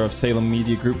Manager of Salem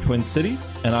Media Group Twin Cities,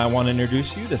 and I want to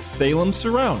introduce you to Salem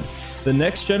Surround, the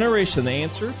next generation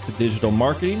answer to digital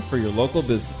marketing for your local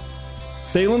business.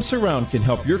 Salem Surround can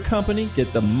help your company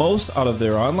get the most out of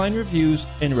their online reviews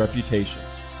and reputation.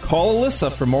 Call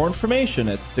Alyssa for more information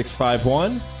at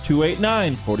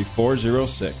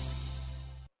 651-289-4406.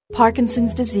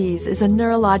 Parkinson's disease is a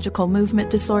neurological movement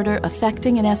disorder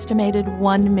affecting an estimated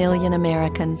 1 million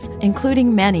Americans,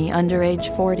 including many under age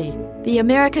 40. The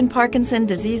American Parkinson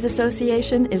Disease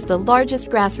Association is the largest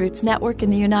grassroots network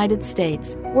in the United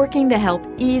States, working to help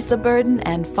ease the burden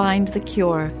and find the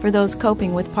cure for those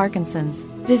coping with Parkinson's.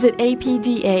 Visit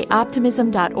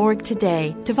apdaoptimism.org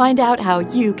today to find out how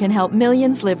you can help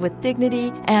millions live with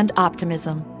dignity and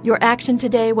optimism. Your action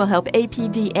today will help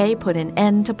APDA put an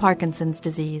end to Parkinson's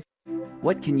disease.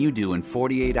 What can you do in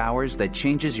 48 hours that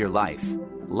changes your life?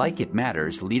 Like It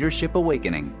Matters Leadership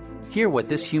Awakening. Hear what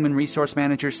this human resource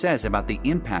manager says about the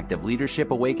impact of Leadership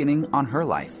Awakening on her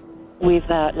life. With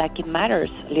Like It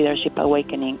Matters Leadership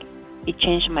Awakening, it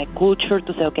changed my culture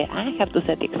to say, okay, I have to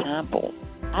set the example.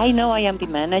 I know I am the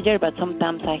manager, but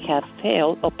sometimes I have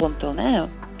failed up until now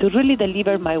to really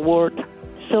deliver my word.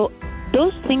 So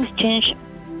those things changed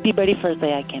the very first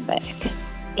day I came back.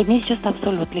 And it's just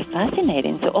absolutely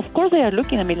fascinating. So of course they are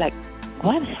looking at me like,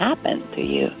 what happened to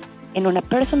you? And on a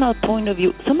personal point of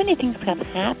view, so many things have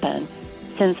happened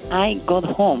since I got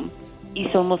home.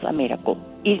 It's almost a miracle.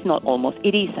 It's not almost,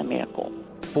 it is a miracle.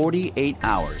 48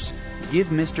 hours. Give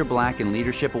Mr. Black and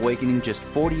Leadership Awakening just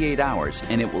 48 hours,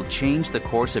 and it will change the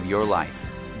course of your life.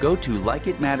 Go to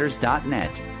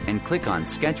likeitmatters.net and click on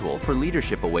Schedule for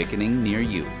Leadership Awakening near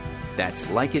you. That's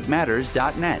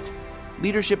likeitmatters.net.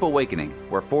 Leadership Awakening,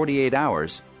 where 48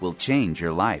 hours will change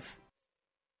your life.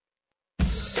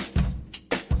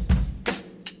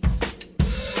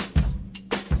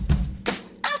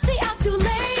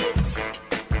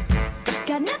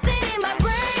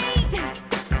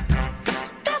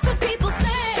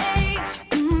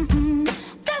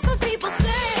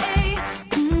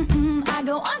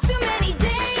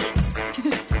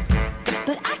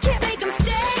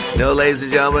 Ladies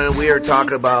and gentlemen, we are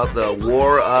talking about the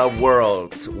War of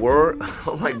Worlds.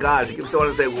 Oh my gosh, I keep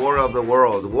wanting to say War of the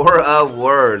Worlds. War of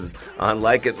Words on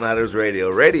Like It Matters Radio.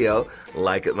 Radio,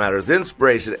 like it matters,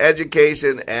 inspiration,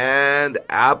 education, and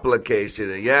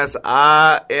application. And yes,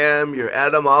 I am your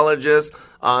etymologist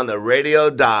on the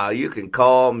radio dial. You can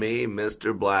call me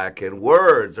Mr. Black, and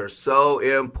words are so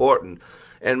important.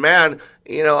 And man,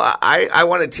 I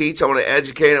want to teach, I want to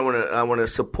educate, I want to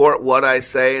support what I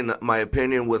say and my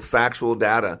opinion with factual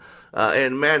data.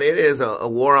 And man, it is a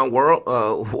war on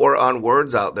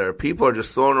words out there. People are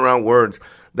just throwing around words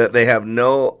that they have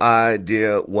no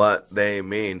idea what they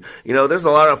mean. There's a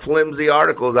lot of flimsy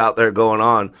articles out there going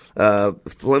on,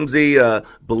 flimsy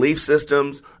belief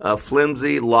systems,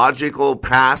 flimsy logical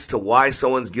paths to why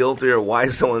someone's guilty or why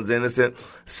someone's innocent.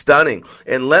 Stunning.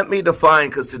 And let me define,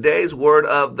 because today's word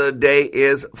of the day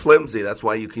is flimsy. That's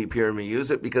why you keep hearing me use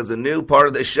it, because the new part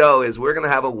of the show is we're going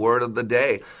to have a word of the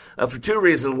day. For two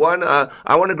reasons. One,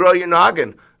 I want to grow your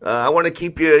noggin. I want to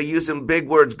keep you using big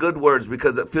words, good words,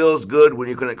 because it feels good when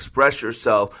you can express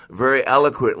yourself very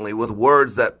eloquently with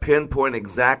words that pinpoint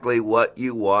exactly what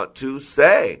you want to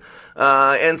say.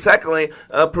 And secondly,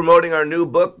 promoting our new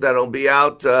book that'll be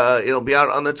out. It'll be out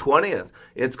on the 20th.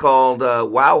 It's called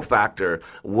Wow Factor,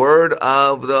 Word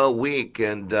of the Week.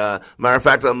 And matter of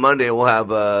fact, on Monday we'll have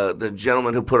the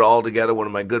gentleman who put it all together, one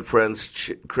of my good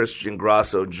friends, Christian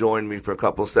Grasso, join me for a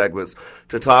couple segments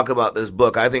to talk about this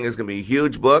book. I think it's going to be a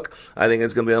huge book. I think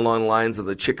it's going to be along the lines of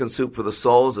the Chicken Soup for the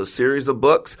Souls, a series of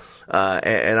books.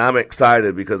 And I'm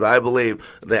excited because I believe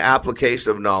the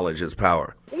application of knowledge is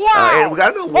power. Wow! And we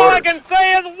got to know words. All I can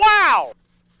say is wow!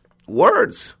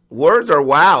 Words. Words are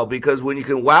wow, because when you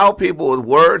can wow people with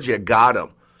words, you got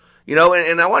them.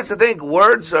 And I want you to think,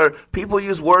 people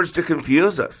use words to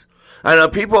confuse us. I know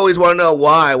people always want to know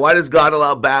why. Why does God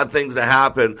allow bad things to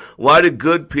happen? Why do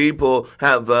good people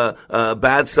have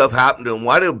bad stuff happen to them?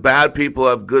 Why do bad people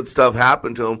have good stuff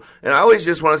happen to them? And I always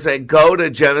just want to say, go to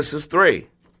Genesis 3.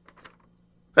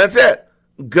 That's it.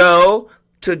 Go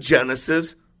to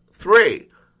Genesis 3.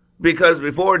 Because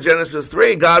before Genesis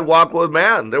 3, God walked with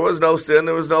man. There was no sin.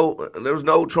 There was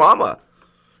no trauma.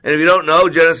 And if you don't know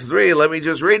Genesis 3, let me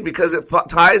just read, because it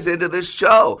ties into this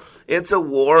show. It's a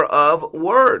war of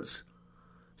words.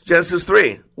 Genesis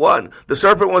 3:1. The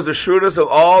serpent was the shrewdest of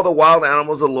all the wild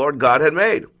animals the Lord God had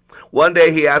made. One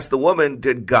day he asked the woman,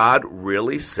 did God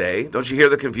really say, don't you hear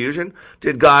the confusion?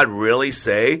 Did God really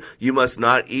say you must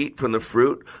not eat from the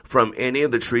fruit from any of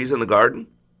the trees in the garden?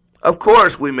 Of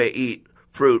course we may eat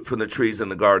fruit from the trees in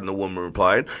the garden, the woman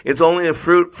replied. It's only a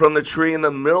fruit from the tree in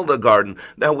the middle of the garden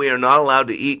that we are not allowed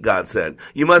to eat, God said.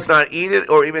 You must not eat it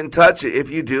or even touch it. If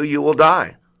you do, you will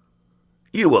die.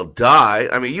 You will die?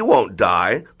 You won't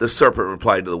die, the serpent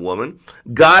replied to the woman.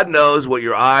 God knows what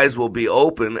your eyes will be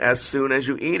open as soon as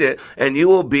you eat it, and you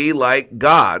will be like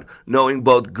God, knowing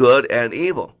both good and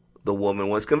evil. The woman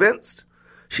was convinced.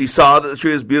 She saw that the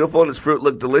tree was beautiful and its fruit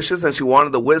looked delicious, and she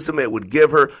wanted the wisdom it would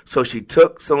give her, so she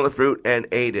took some of the fruit and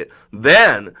ate it.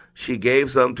 Then she gave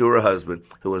some to her husband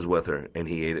who was with her, and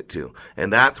he ate it too.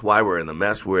 And that's why we're in the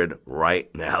mess we're in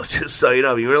right now. Just so you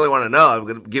know, if you really want to know, I'm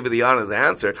going to give you the honest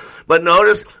answer. But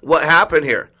notice what happened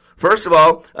here. First of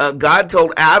all, God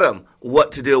told Adam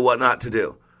what to do, what not to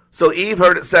do. So Eve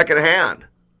heard it secondhand.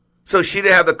 So she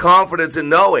didn't have the confidence in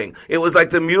knowing. It was like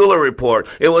the Mueller report.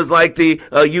 It was like the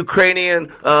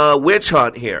Ukrainian witch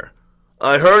hunt here.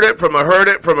 I heard it from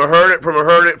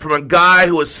a guy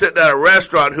who was sitting at a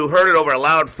restaurant who heard it over a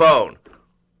loud phone.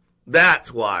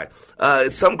 That's why.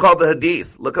 It's something called the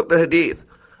Hadith. Look up the Hadith.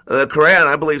 The Quran,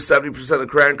 I believe 70% of the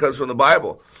Quran comes from the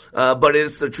Bible. But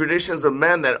it's the traditions of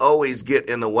men that always get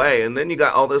in the way. And then you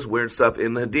got all this weird stuff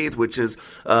in the Hadith, which is,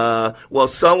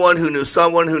 someone who knew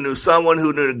someone who knew someone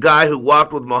who knew a guy who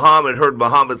walked with Muhammad heard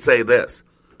Muhammad say this.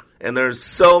 And there's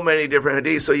so many different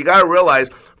Hadiths. So you got to realize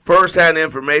first-hand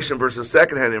information versus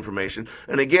second-hand information.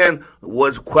 And again,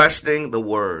 was questioning the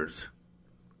words.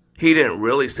 He didn't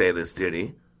really say this, did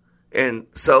he? And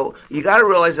so you got to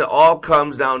realize it all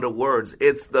comes down to words.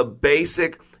 It's the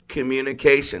basic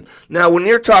communication. Now, when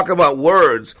you're talking about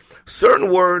words,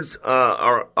 certain words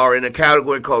are in a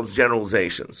category called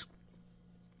generalizations.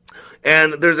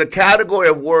 And there's a category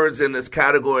of words in this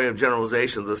category of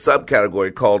generalizations, a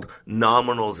subcategory called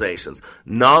nominalizations.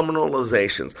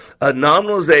 Nominalizations. A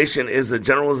nominalization is a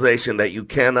generalization that you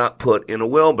cannot put in a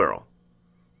wheelbarrow.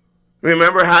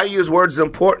 Remember, how you use words is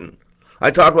important. I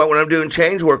talk about when I'm doing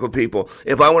change work with people.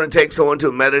 If I want to take someone to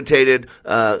a meditated,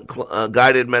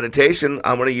 guided meditation,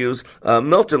 I'm going to use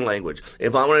Milton language.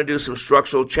 If I want to do some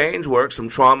structural change work, some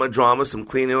trauma, drama, some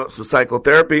cleaning up, some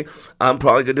psychotherapy, I'm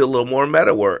probably going to do a little more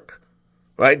meta work.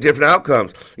 Right? Different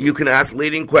outcomes. You can ask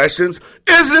leading questions.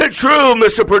 Isn't it true,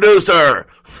 Mr. Producer?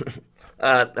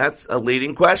 That's a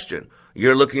leading question.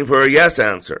 You're looking for a yes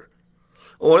answer.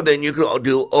 Or then you can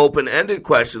do open-ended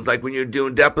questions, like when you're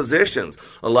doing depositions.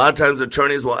 A lot of times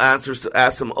attorneys will ask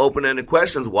some open-ended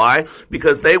questions. Why?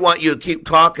 Because they want you to keep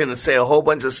talking and say a whole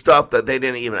bunch of stuff that they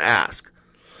didn't even ask.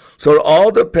 So it all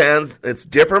depends. It's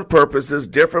different purposes,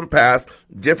 different paths,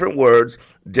 different words,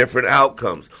 different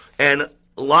outcomes. And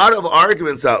a lot of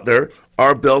arguments out there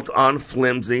are built on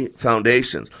flimsy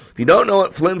foundations. If you don't know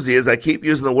what flimsy is, I keep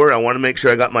using the word. I want to make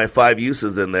sure I got my 5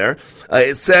 uses in there.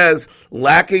 It says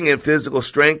lacking in physical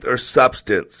strength or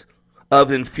substance,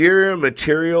 of inferior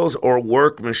materials or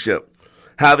workmanship,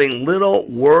 having little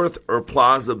worth or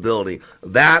plausibility.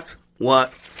 That's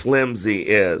what flimsy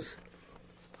is.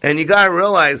 And you got to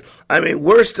realize,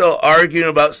 we're still arguing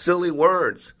about silly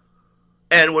words.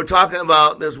 And we're talking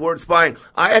about this word spying.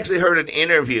 I actually heard an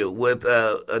interview with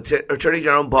Attorney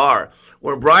General Barr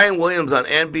where Brian Williams on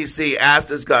NBC asked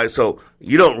this guy, so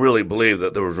you don't really believe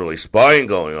that there was really spying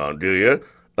going on, do you?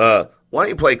 Why don't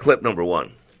you play clip number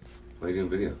 1? Why are you doing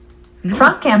video? The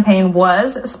Trump campaign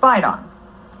was spied on.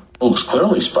 Well, it's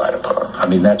clearly spied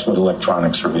upon. That's what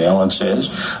electronic surveillance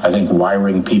is. I think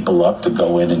wiring people up to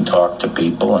go in and talk to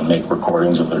people and make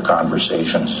recordings of their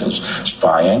conversations is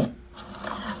spying.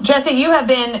 Jesse, you have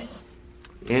been...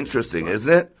 Interesting,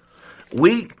 isn't it?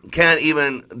 We can't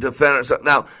even defend ourselves.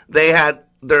 Now, they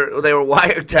were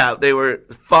wiretapped. They were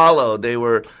followed. They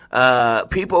were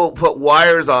people put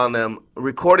wires on them,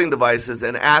 recording devices,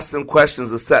 and asked them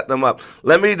questions to set them up.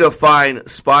 Let me define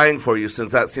spying for you,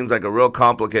 since that seems like a real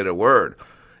complicated word.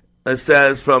 It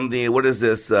says from the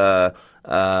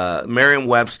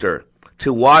Merriam-Webster,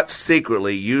 to watch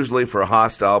secretly, usually for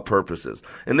hostile purposes.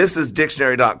 And this is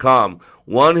dictionary.com.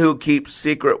 One who keeps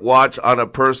secret watch on a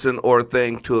person or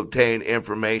thing to obtain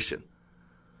information.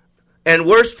 And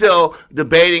we're still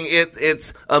debating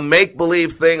it's a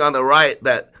make-believe thing on the right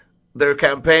that their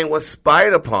campaign was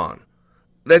spied upon.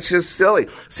 That's just silly.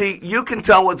 See, you can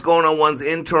tell what's going on in one's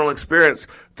internal experience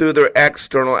through their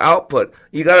external output.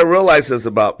 You got to realize this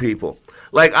about people.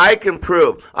 Like, I can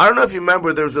prove. I don't know if you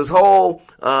remember, there's this whole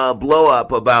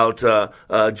blow-up about Joe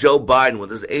Biden with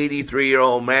this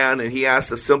 83-year-old man, and he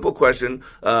asked a simple question.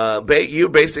 You're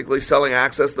basically selling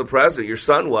access to the president. Your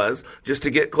son was, just to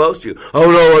get close to you.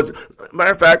 Oh, no.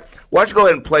 Matter of fact, why don't you go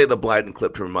ahead and play the Biden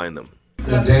clip to remind them.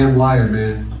 You're a damn liar,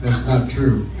 man. That's not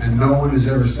true. And no one has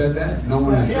ever said that? No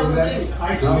one has heard that?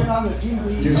 I see it on the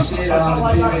TV. You see it on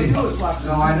the TV.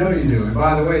 No, I know you do. And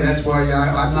by the way, that's why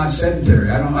I'm not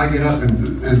sedentary. I get up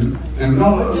and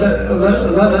no, let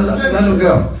him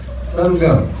go. Let him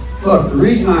go. Look, the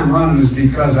reason I'm running is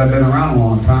because I've been around a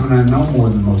long time and I know more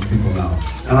than most people know.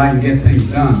 And I can get things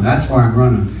done. That's why I'm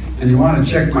running. And you want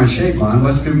to check my shape on,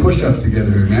 let's do push-ups together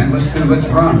here, man. Let's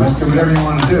run. Let's do whatever you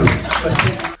want to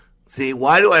do. See,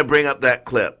 why do I bring up that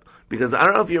clip? Because I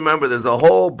don't know if you remember, there's a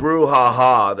whole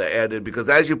brouhaha that ended, because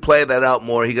as you play that out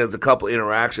more, he has a couple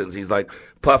interactions. He's like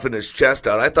puffing his chest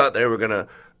out. I thought they were going to,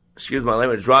 excuse my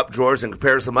language, drop drawers and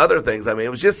compare some other things. It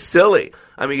was just silly.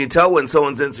 You can tell when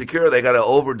someone's insecure, they got to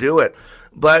overdo it.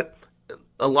 But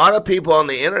a lot of people on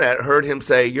the internet heard him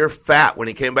say, "You're fat," when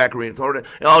he came back and retorted,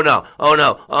 "Oh no, oh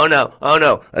no, oh no, oh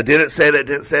no. I didn't say that,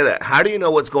 didn't say that." How do you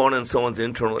know what's going on in someone's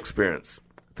internal experience?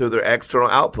 Through their external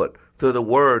output, through the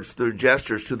words, through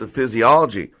gestures, through the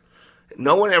physiology.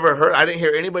 No one ever heard, I didn't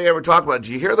hear anybody ever talk about it.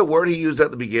 Did you hear the word he used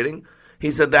at the beginning?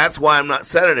 He said, that's why I'm not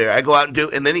sedentary. I go out and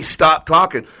do, and then he stopped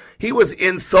talking. He was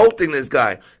insulting this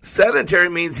guy. Sedentary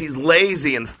means he's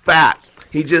lazy and fat.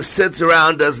 He just sits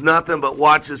around, does nothing but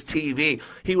watches TV.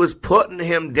 He was putting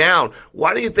him down.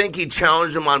 Why do you think he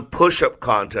challenged him on push-up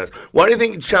contests? Why do you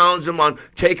think he challenged him on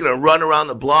taking a run around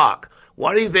the block?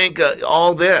 Why do you think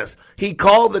all this? He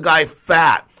called the guy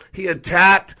fat. He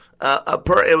attacked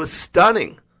it was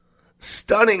stunning.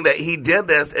 Stunning that he did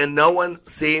this and no one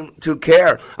seemed to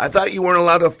care. I thought you weren't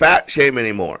allowed to fat shame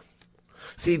anymore.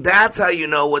 See, that's how you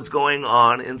know what's going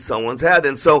on in someone's head.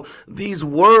 And so these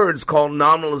words called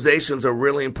nominalizations are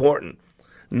really important.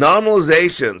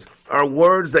 Nominalizations are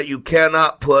words that you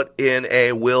cannot put in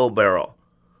a wheelbarrow.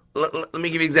 Let me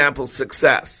give you an example.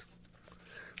 Success.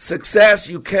 Success,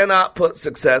 you cannot put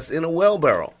success in a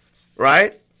wheelbarrow,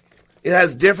 right? It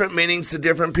has different meanings to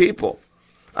different people.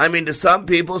 To some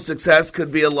people, success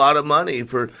could be a lot of money.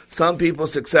 For some people,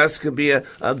 success could be a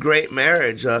great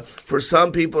marriage. For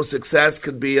some people, success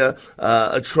could be a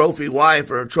trophy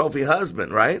wife or a trophy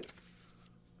husband, right?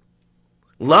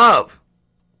 Love.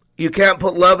 You can't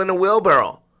put love in a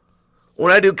wheelbarrow.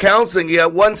 When I do counseling, you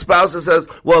have one spouse that says,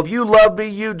 well, if you love me,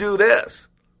 you do this.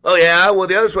 Oh, yeah? Well,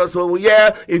 the other spouse says, well,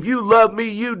 yeah, if you love me,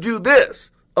 you do this.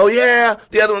 Oh, yeah?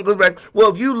 The other one goes back, well,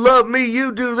 if you love me,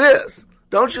 you do this.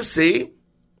 Don't you see?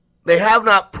 They have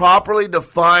not properly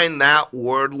defined that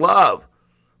word love.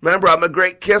 Remember, I'm a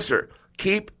great kisser.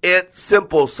 Keep it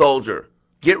simple, soldier.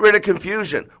 Get rid of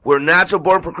confusion. We're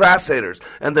natural-born procrastinators.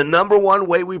 And the number one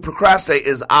way we procrastinate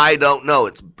is I don't know.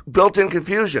 It's built-in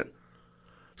confusion.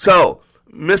 So,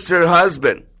 Mr.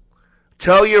 Husband,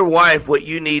 tell your wife what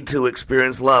you need to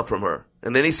experience love from her.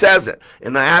 And then he says it.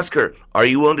 And I ask her, are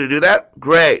you willing to do that?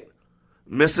 Great.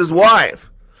 Mrs.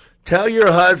 Wife, tell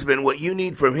your husband what you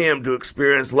need from him to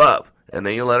experience love. And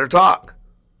then you let her talk.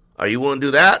 Are you willing to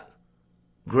do that?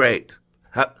 Great.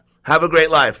 Have a great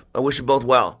life. I wish you both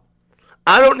well.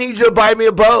 I don't need you to buy me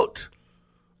a boat.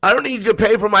 I don't need you to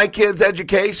pay for my kids'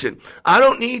 education. I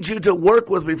don't need you to work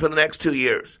with me for the next 2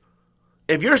 years.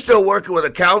 If you're still working with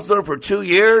a counselor for 2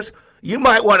 years, you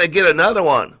might want to get another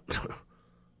one.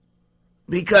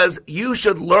 Because you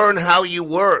should learn how you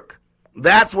work.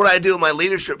 That's what I do in my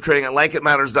leadership training at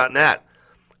likeitmatters.net.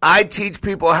 I teach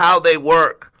people how they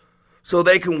work so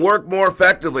they can work more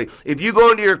effectively. If you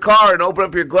go into your car and open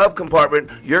up your glove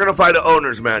compartment, you're going to find an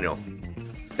owner's manual.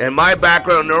 And my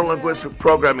background in neurolinguistic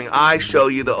programming, I show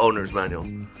you the owner's manual.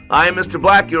 I am Mr.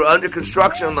 Black. You're under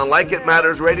construction on the Like It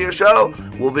Matters radio show.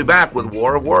 We'll be back with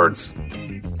War of Words.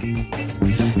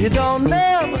 You don't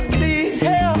never need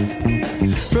help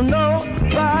from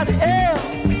nobody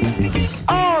else.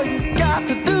 All you got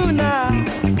to do now,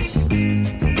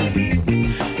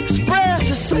 express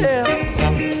yourself.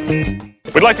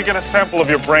 We'd like to get a sample of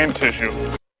your brain tissue.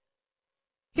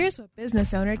 Here's what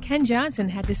business owner Ken Johnson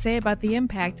had to say about the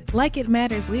impact Like It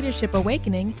Matters Leadership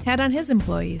Awakening had on his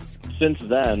employees. Since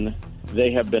then,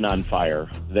 they have been on fire.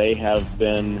 They have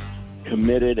been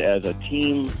committed as a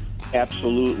team,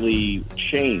 absolutely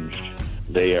changed.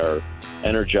 They are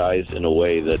energized in a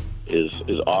way that is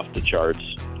off the charts,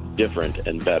 different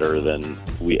and better than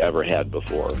we ever had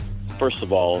before. First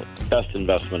of all, best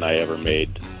investment I ever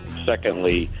made.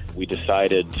 Secondly, we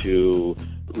decided to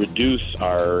reduce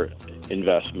our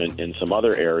investment in some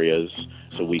other areas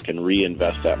so we can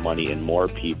reinvest that money in more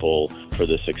people for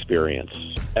this experience.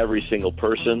 Every single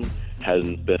person has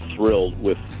been thrilled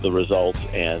with the results,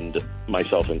 and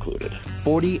myself included.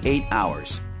 48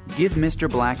 hours. Give Mr.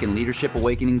 Black and Leadership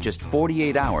Awakening just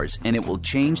 48 hours, and it will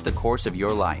change the course of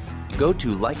your life. Go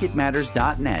to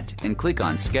likeitmatters.net and click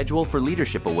on Schedule for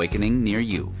Leadership Awakening near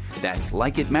you. That's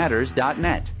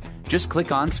likeitmatters.net. Just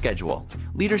click on Schedule.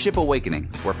 Leadership Awakening,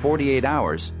 where 48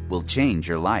 hours will change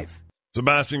your life.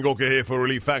 Sebastian Gorka here for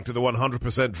Relief Factor, the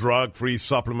 100% drug-free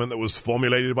supplement that was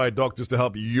formulated by doctors to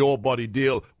help your body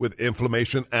deal with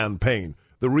inflammation and pain.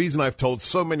 The reason I've told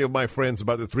so many of my friends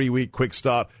about the 3-week quick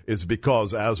start is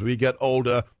because as we get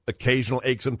older, occasional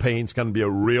aches and pains can be a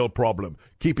real problem,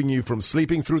 keeping you from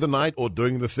sleeping through the night or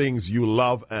doing the things you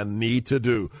love and need to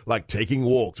do, like taking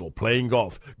walks or playing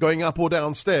golf, going up or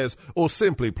down stairs, or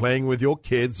simply playing with your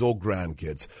kids or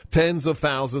grandkids. Tens of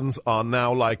thousands are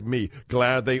now like me,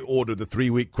 glad they ordered the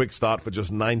 3-week quick start for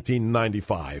just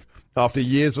 $19.95. After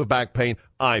years of back pain,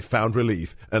 I found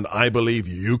relief, and I believe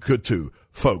you could too.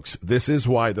 Folks, this is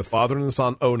why the father and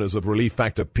son owners of Relief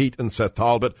Factor, Pete and Seth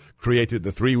Talbot, created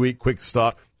the 3-week quick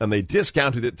start, and they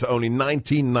discounted it to only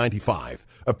 $19.95.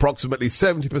 Approximately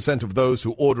 70% of those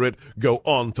who order it go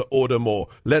on to order more.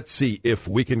 Let's see if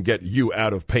we can get you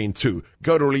out of pain too.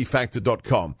 Go to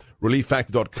ReliefFactor.com,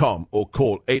 ReliefFactor.com, or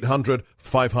call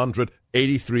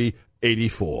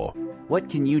 800-500-8384. What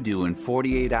can you do in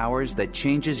 48 hours that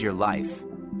changes your life?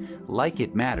 Like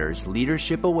It Matters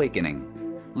Leadership Awakening.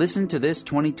 Listen to this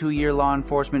 22-year law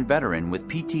enforcement veteran with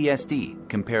PTSD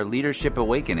compare Leadership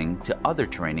Awakening to other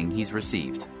training he's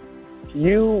received.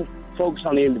 You focus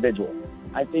on the individual.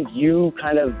 I think you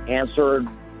kind of answered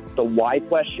the why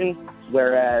question,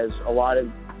 whereas a lot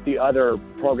of the other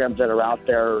programs that are out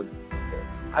there,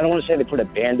 I don't want to say they put a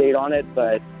Band-Aid on it,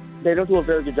 but they don't do a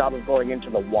very good job of going into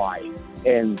the why.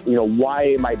 And, why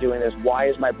am I doing this? Why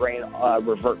is my brain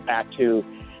revert back to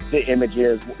the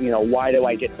images? Why do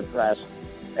I get depressed?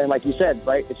 And like you said,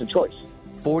 right, it's a choice.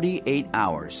 48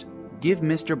 hours. Give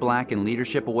Mr. Black and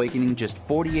Leadership Awakening just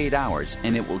 48 hours,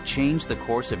 and it will change the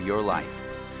course of your life.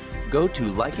 Go to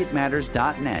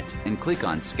likeitmatters.net and click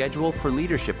on Schedule for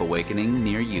Leadership Awakening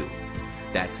near you.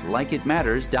 That's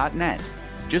likeitmatters.net.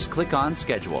 Just click on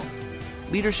Schedule.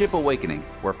 Leadership Awakening,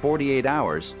 where 48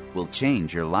 hours will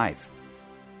change your life.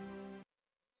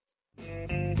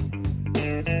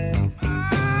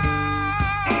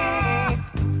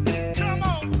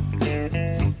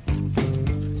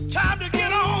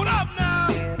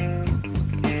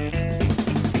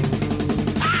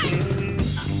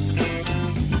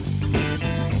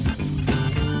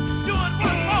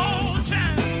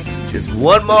 Just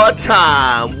one more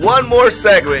time, one more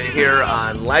segment here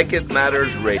on Like It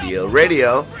Matters Radio.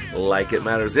 Radio, like it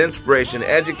matters, inspiration,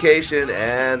 education,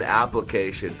 and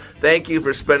application. Thank you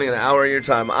for spending an hour of your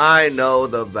time. I know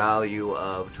the value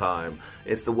of time.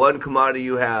 It's the one commodity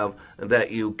you have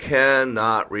that you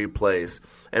cannot replace.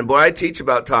 And boy, I teach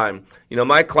about time. You know,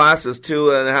 my classes,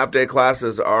 2.5-day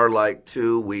classes, are like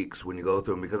 2 weeks when you go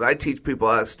through them, because I teach people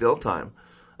how to steal time.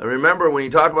 And remember, when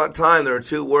you talk about time, there are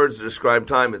 2 words to describe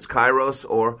time. It's kairos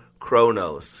or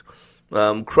chronos.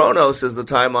 Chronos is the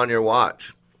time on your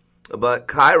watch, but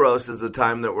kairos is the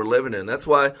time that we're living in. That's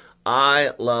why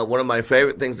I love, one of my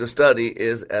favorite things to study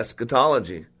is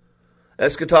eschatology.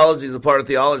 Eschatology is a part of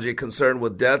theology concerned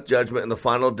with death, judgment, and the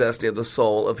final destiny of the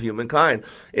soul of humankind.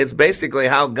 It's basically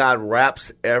how God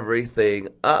wraps everything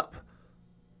up.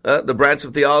 The branch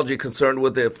of theology concerned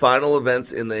with the final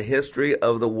events in the history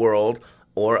of the world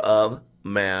or of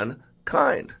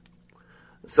mankind.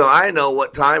 So I know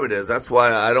what time it is. That's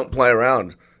why I don't play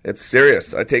around. It's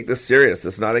serious. I take this serious.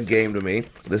 It's not a game to me.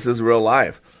 This is real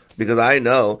life, because I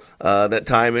know that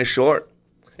time is short.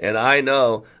 And I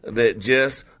know that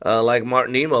just like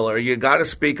Martin Niemöller, you got to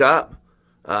speak up.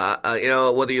 You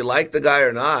know, whether you like the guy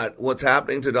or not, what's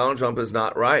happening to Donald Trump is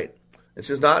not right. It's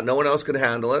just not. No one else can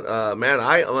handle it. Man,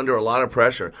 I am under a lot of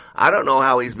pressure. I don't know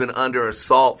how he's been under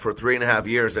assault for 3.5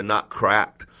 years and not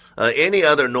cracked. Any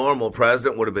other normal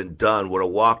president would have been done, would have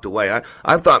walked away.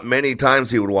 I've thought many times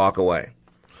he would walk away.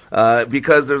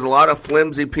 Because there's a lot of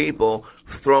flimsy people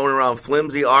throwing around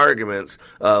flimsy arguments,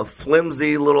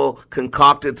 flimsy little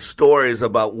concocted stories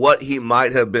about what he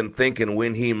might have been thinking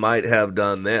when he might have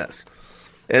done this.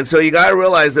 And so you got to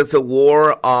realize it's a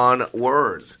war on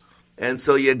words. And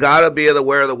so you got to be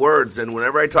aware of the words. And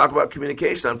whenever I talk about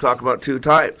communication, I'm talking about 2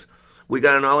 types. We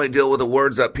got to not only deal with the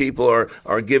words that people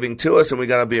are giving to us, and we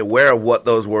got to be aware of what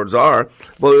those words are,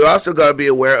 but we also got to be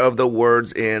aware of the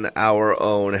words in our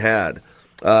own head.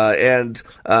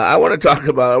 I want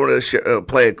to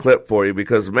play a clip for you,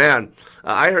 because, man,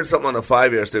 I heard something on the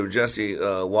 5 yesterday with Jesse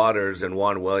Waters and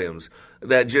Juan Williams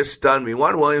that just stunned me.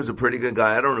 Juan Williams is a pretty good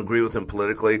guy. I don't agree with him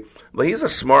politically, but he's a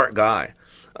smart guy.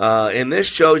 And this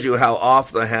shows you how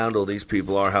off the handle these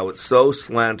people are, how it's so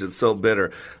slanted, so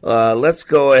bitter. Let's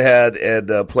go ahead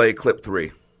and play clip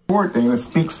 3. It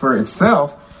speaks for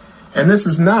itself, and this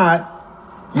is not...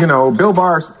 You know, Bill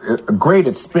Barr's great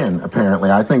at spin,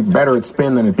 apparently. I think better at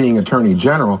spin than at being Attorney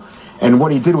General. And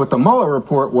what he did with the Mueller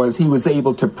report was he was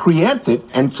able to preempt it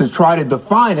and to try to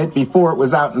define it before it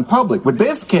was out in public. With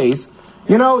this case,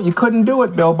 you know, you couldn't do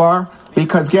it, Bill Barr,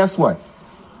 because guess what?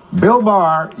 Bill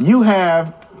Barr, you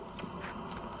have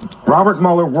Robert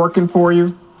Mueller working for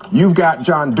you. You've got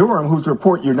John Durham, whose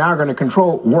report you're now going to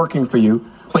control, working for you.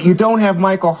 But you don't have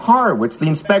Michael Horowitz, the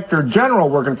Inspector General,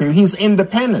 working for you. He's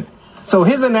independent. So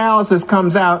his analysis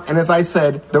comes out, and as I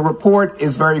said, the report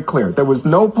is very clear. There was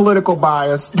no political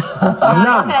bias,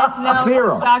 none, no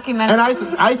zero. Documented. And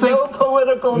I think no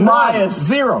political bias,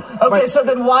 zero. Okay, so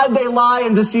then why'd they lie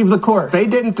and deceive the court? They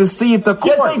didn't deceive the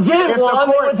court. Yes, they did.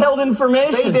 They withheld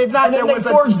information. They did not. And then they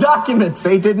forged documents.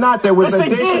 They did not. There was yes,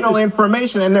 additional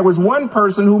information, and there was one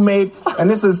person who made, and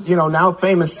this is, you know, now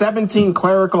famous, 17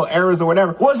 clerical errors or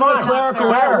whatever. Wasn't a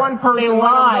clerical error. One person they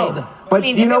lied. But I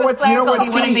mean, you know what's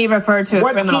key? Be referred to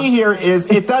what's key here is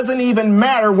it doesn't even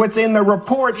matter what's in the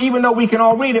report, even though we can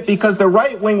all read it, because the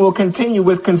right wing will continue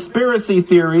with conspiracy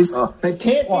theories that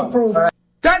can't be proven.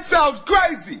 That sounds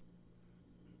crazy.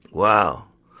 Wow.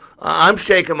 I'm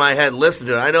shaking my head listening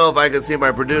to it. I know if I could see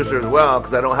my producer as well,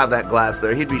 because I don't have that glass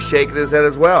there, he'd be shaking his head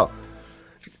as well.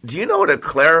 Do you know what a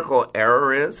clerical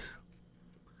error is?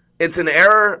 It's an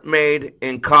error made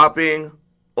in copying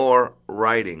or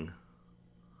writing.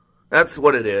 That's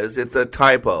what it is. It's a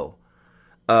typo.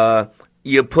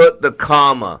 You put the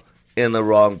comma in the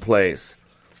wrong place.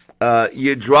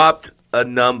 You dropped a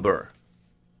number.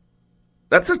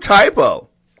 That's a typo.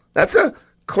 That's a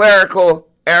clerical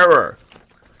error.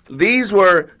 These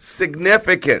were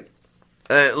significant,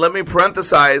 let me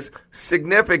parenthesize,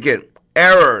 significant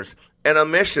errors and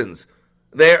omissions.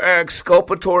 They are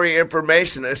exculpatory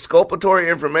information. Exculpatory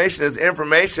information is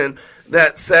information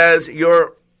that says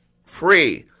you're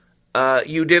free.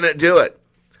 You didn't do it.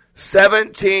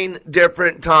 17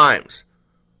 different times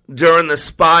during the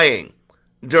spying,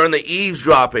 during the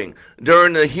eavesdropping,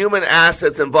 during the human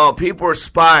assets involved. People were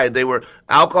spied.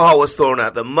 Alcohol was thrown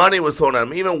at them. Money was thrown at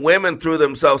them. Even women threw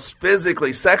themselves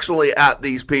physically, sexually at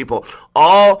these people,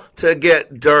 all to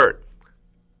get dirt.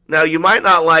 Now, you might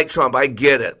not like Trump. I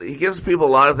get it. He gives people a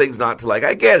lot of things not to like.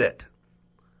 I get it.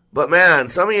 But, man,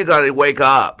 some of you got to wake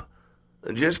up.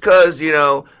 Just because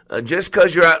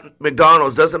you're at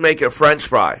McDonald's doesn't make you a French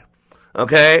fry,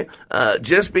 okay?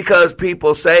 Just because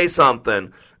people say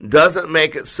something doesn't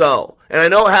make it so. And I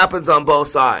know it happens on both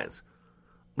sides.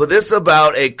 But this is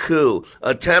about a coup,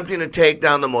 attempting to take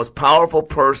down the most powerful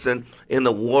person in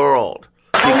the world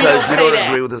because you don't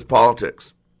agree with his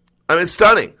politics. I mean, it's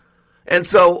stunning. And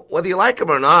so whether you like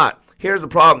them or not, here's the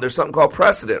problem. There's something called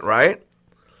precedent, right?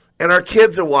 And our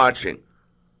kids are watching.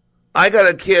 I got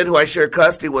a kid who I share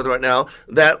custody with right now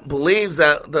that believes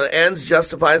that the ends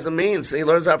justifies the means. He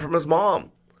learns that from his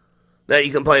mom. That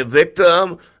you can play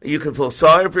victim, you can feel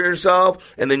sorry for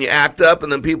yourself, and then you act up,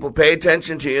 and then people pay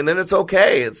attention to you, and then it's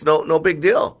okay. It's no big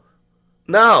deal.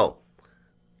 No.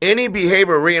 Any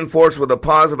behavior reinforced with a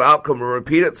positive outcome will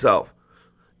repeat itself.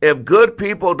 If good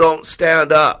people don't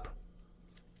stand up,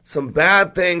 some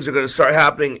bad things are going to start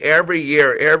happening every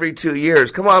year, every 2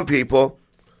 years. Come on, people.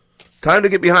 Time to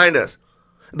get behind us.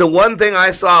 The one thing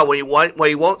I saw when you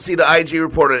won't see the IG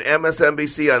report on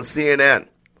MSNBC on CNN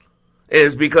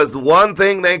is because the one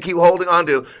thing they keep holding on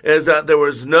to is that there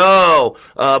was no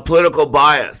political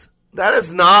bias. That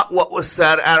is not what was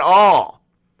said at all.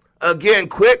 Again,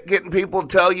 quit getting people to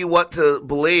tell you what to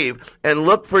believe and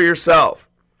look for yourself.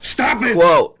 Stop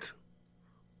it!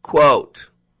 Quote,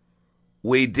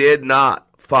 we did not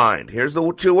find, here's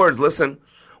the 2 words, listen,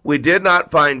 we did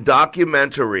not find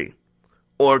documentary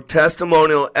or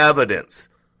testimonial evidence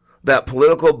that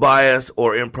political bias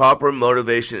or improper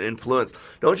motivation influence.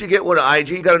 Don't you get what an IG?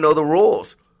 You got to know the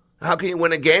rules. How can you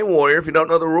win a game, warrior, if you don't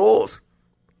know the rules?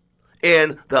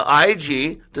 And the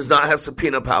IG does not have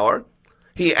subpoena power.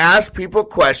 He asks people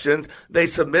questions, they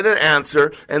submit an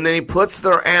answer, and then he puts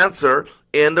their answer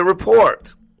in the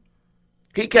report.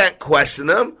 He can't question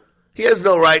them. He has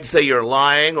no right to say you're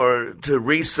lying or to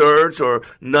research or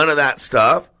none of that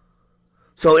stuff.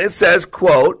 So it says,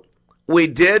 quote, we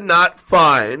did not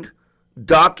find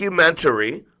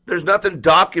documentary. There's nothing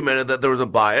documented that there was a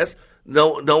bias.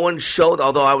 No one showed,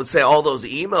 although I would say all those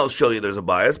emails show you there's a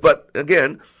bias, but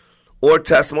again, or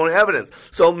testimony evidence.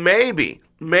 So maybe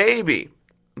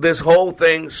this whole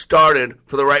thing started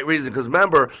for the right reason. Because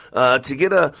remember, to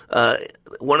get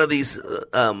one of these,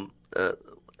 I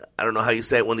don't know how you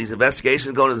say it, when these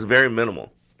investigations going is very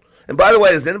minimal. And by the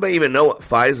way, does anybody even know what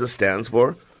FISA stands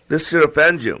for? This should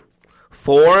offend you.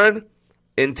 Foreign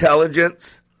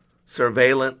Intelligence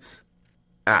Surveillance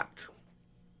Act.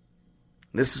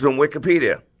 This is from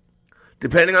Wikipedia.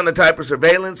 Depending on the type of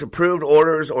surveillance, approved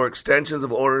orders or extensions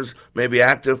of orders may be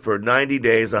active for 90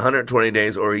 days, 120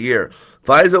 days, or a year.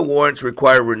 FISA warrants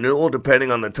require renewal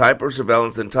depending on the type of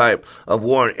surveillance and type of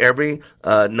warrant every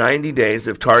 90 days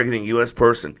if targeting U.S.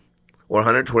 person or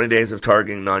 120 days if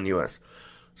targeting non-U.S.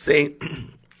 See,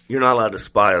 you're not allowed to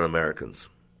spy on Americans.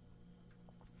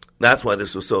 That's why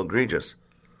this was so egregious.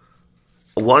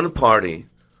 One party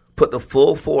put the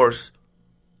full force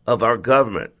of our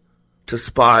government to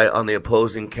spy on the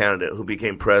opposing candidate who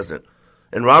became president.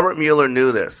 And Robert Mueller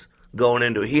knew this going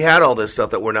into it. He had all this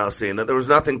stuff that we're now seeing, that there was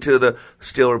nothing to the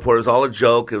Steele report. It was all a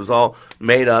joke. It was all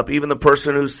made up. Even the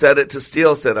person who said it to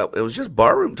Steele said it was just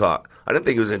barroom talk. I didn't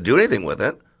think he was going to do anything with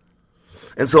it.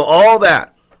 And so all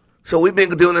that. So we've been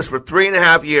doing this for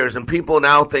 3.5 years, and people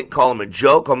now call them a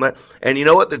joke. And you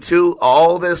know what?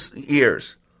 All this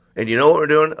years, and you know what we're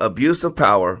doing? Abuse of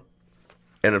power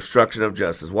and obstruction of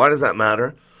justice. Why does that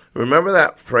matter? Remember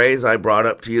that phrase I brought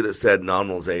up to you that said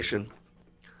nominalization?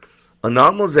 A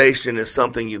nominalization is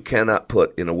something you cannot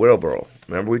put in a wheelbarrow.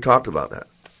 Remember we talked about that.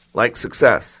 Like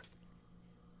success.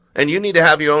 And you need to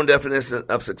have your own definition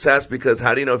of success, because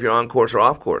how do you know if you're on course or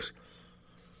off course?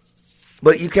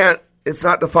 But you can't. It's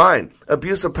not defined.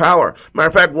 Abuse of power. Matter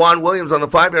of fact, Juan Williams on the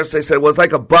 5 Minutes said, well, it's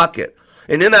like a bucket.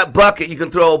 And in that bucket, you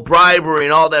can throw bribery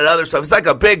and all that other stuff. It's like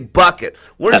a big bucket.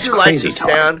 Wouldn't you like to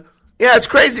stand? Yeah, it's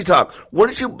crazy talk.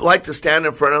 Wouldn't you like to stand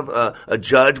in front of a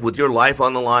judge with your life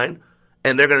on the line,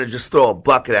 and they're going to just throw a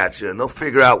bucket at you, and they'll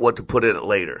figure out what to put in it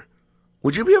later?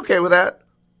 Would you be okay with that?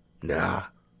 Nah,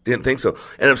 didn't think so.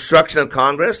 And obstruction of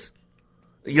Congress?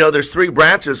 You know, there's 3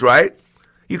 branches, right?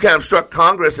 You can't obstruct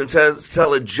Congress and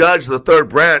tell a judge, the 3rd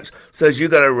branch, says you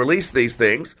got to release these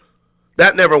things.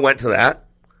 That never went to that.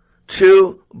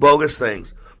 2 bogus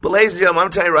things. But ladies and gentlemen, I'm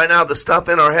telling you right now, the stuff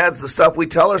in our heads, the stuff we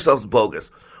tell ourselves is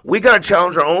bogus. We got to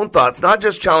challenge our own thoughts, not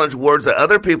just challenge words that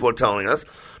other people are telling us,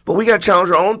 but we got to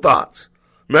challenge our own thoughts.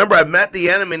 Remember, I've met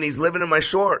the enemy and he's living in my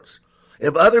shorts.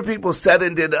 If other people said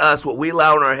and did to us what we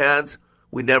allow in our heads,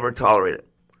 we never tolerate it.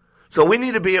 So we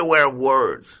need to be aware of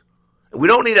words. We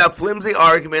don't need to have flimsy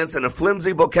arguments and a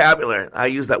flimsy vocabulary. I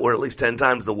use that word at least 10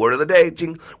 times, the word of the day.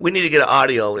 We need to get an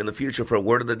audio in the future for a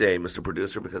word of the day, Mr.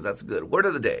 Producer, because that's a good word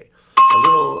of the day. A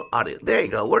little audio. There you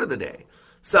go, word of the day.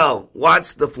 So,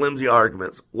 watch the flimsy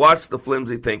arguments. Watch the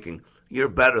flimsy thinking. You're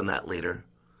better than that, leader.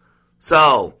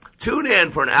 So, tune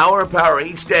in for an hour of power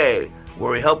each day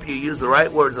where we help you use the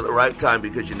right words at the right time,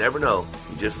 because you never know,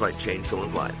 you just might change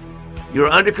someone's life. You're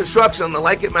under construction on the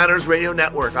Like It Matters Radio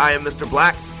Network. I am Mr.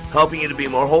 Black, helping you to be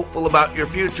more hopeful about your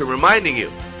future, reminding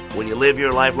you when you live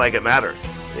your life like it matters.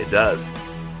 It does.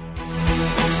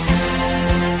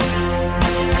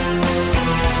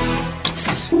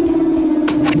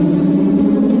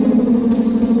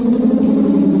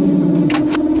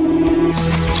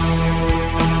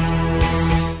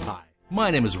 My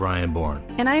name is Ryan Bourne.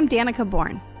 And I'm Danica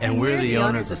Bourne. And we're the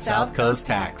owners of South Coast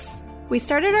Tax. We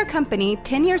started our company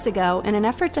 10 years ago in an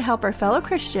effort to help our fellow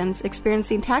Christians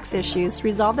experiencing tax issues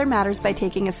resolve their matters by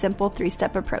taking a simple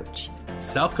 3-step approach.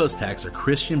 South Coast Tax are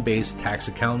Christian-based tax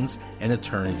accountants and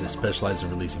attorneys that specialize in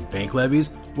releasing bank levies,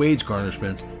 wage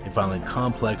garnishments, and filing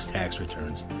complex tax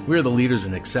returns. We are the leaders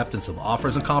in acceptance of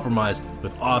offers and compromise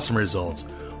with awesome results.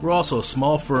 We're also a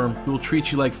small firm who will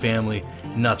treat you like family,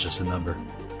 not just a number.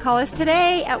 Call us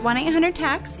today at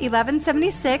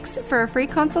 1-800-TAX-1176 for a free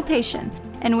consultation,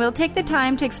 and we'll take the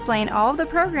time to explain all of the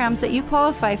programs that you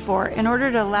qualify for in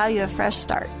order to allow you a fresh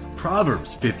start.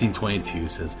 Proverbs 15:22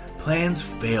 says, "Plans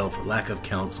fail for lack of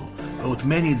counsel, but with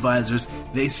many advisors,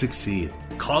 they succeed."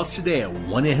 Call us today at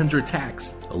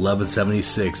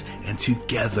 1-800-TAX-1176, and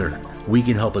together we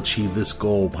can help achieve this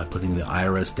goal by putting the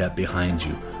IRS debt behind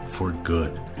you for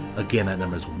good. Again, that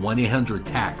number is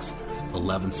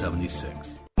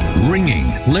 1-800-TAX-1176.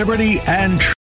 Ringing liberty and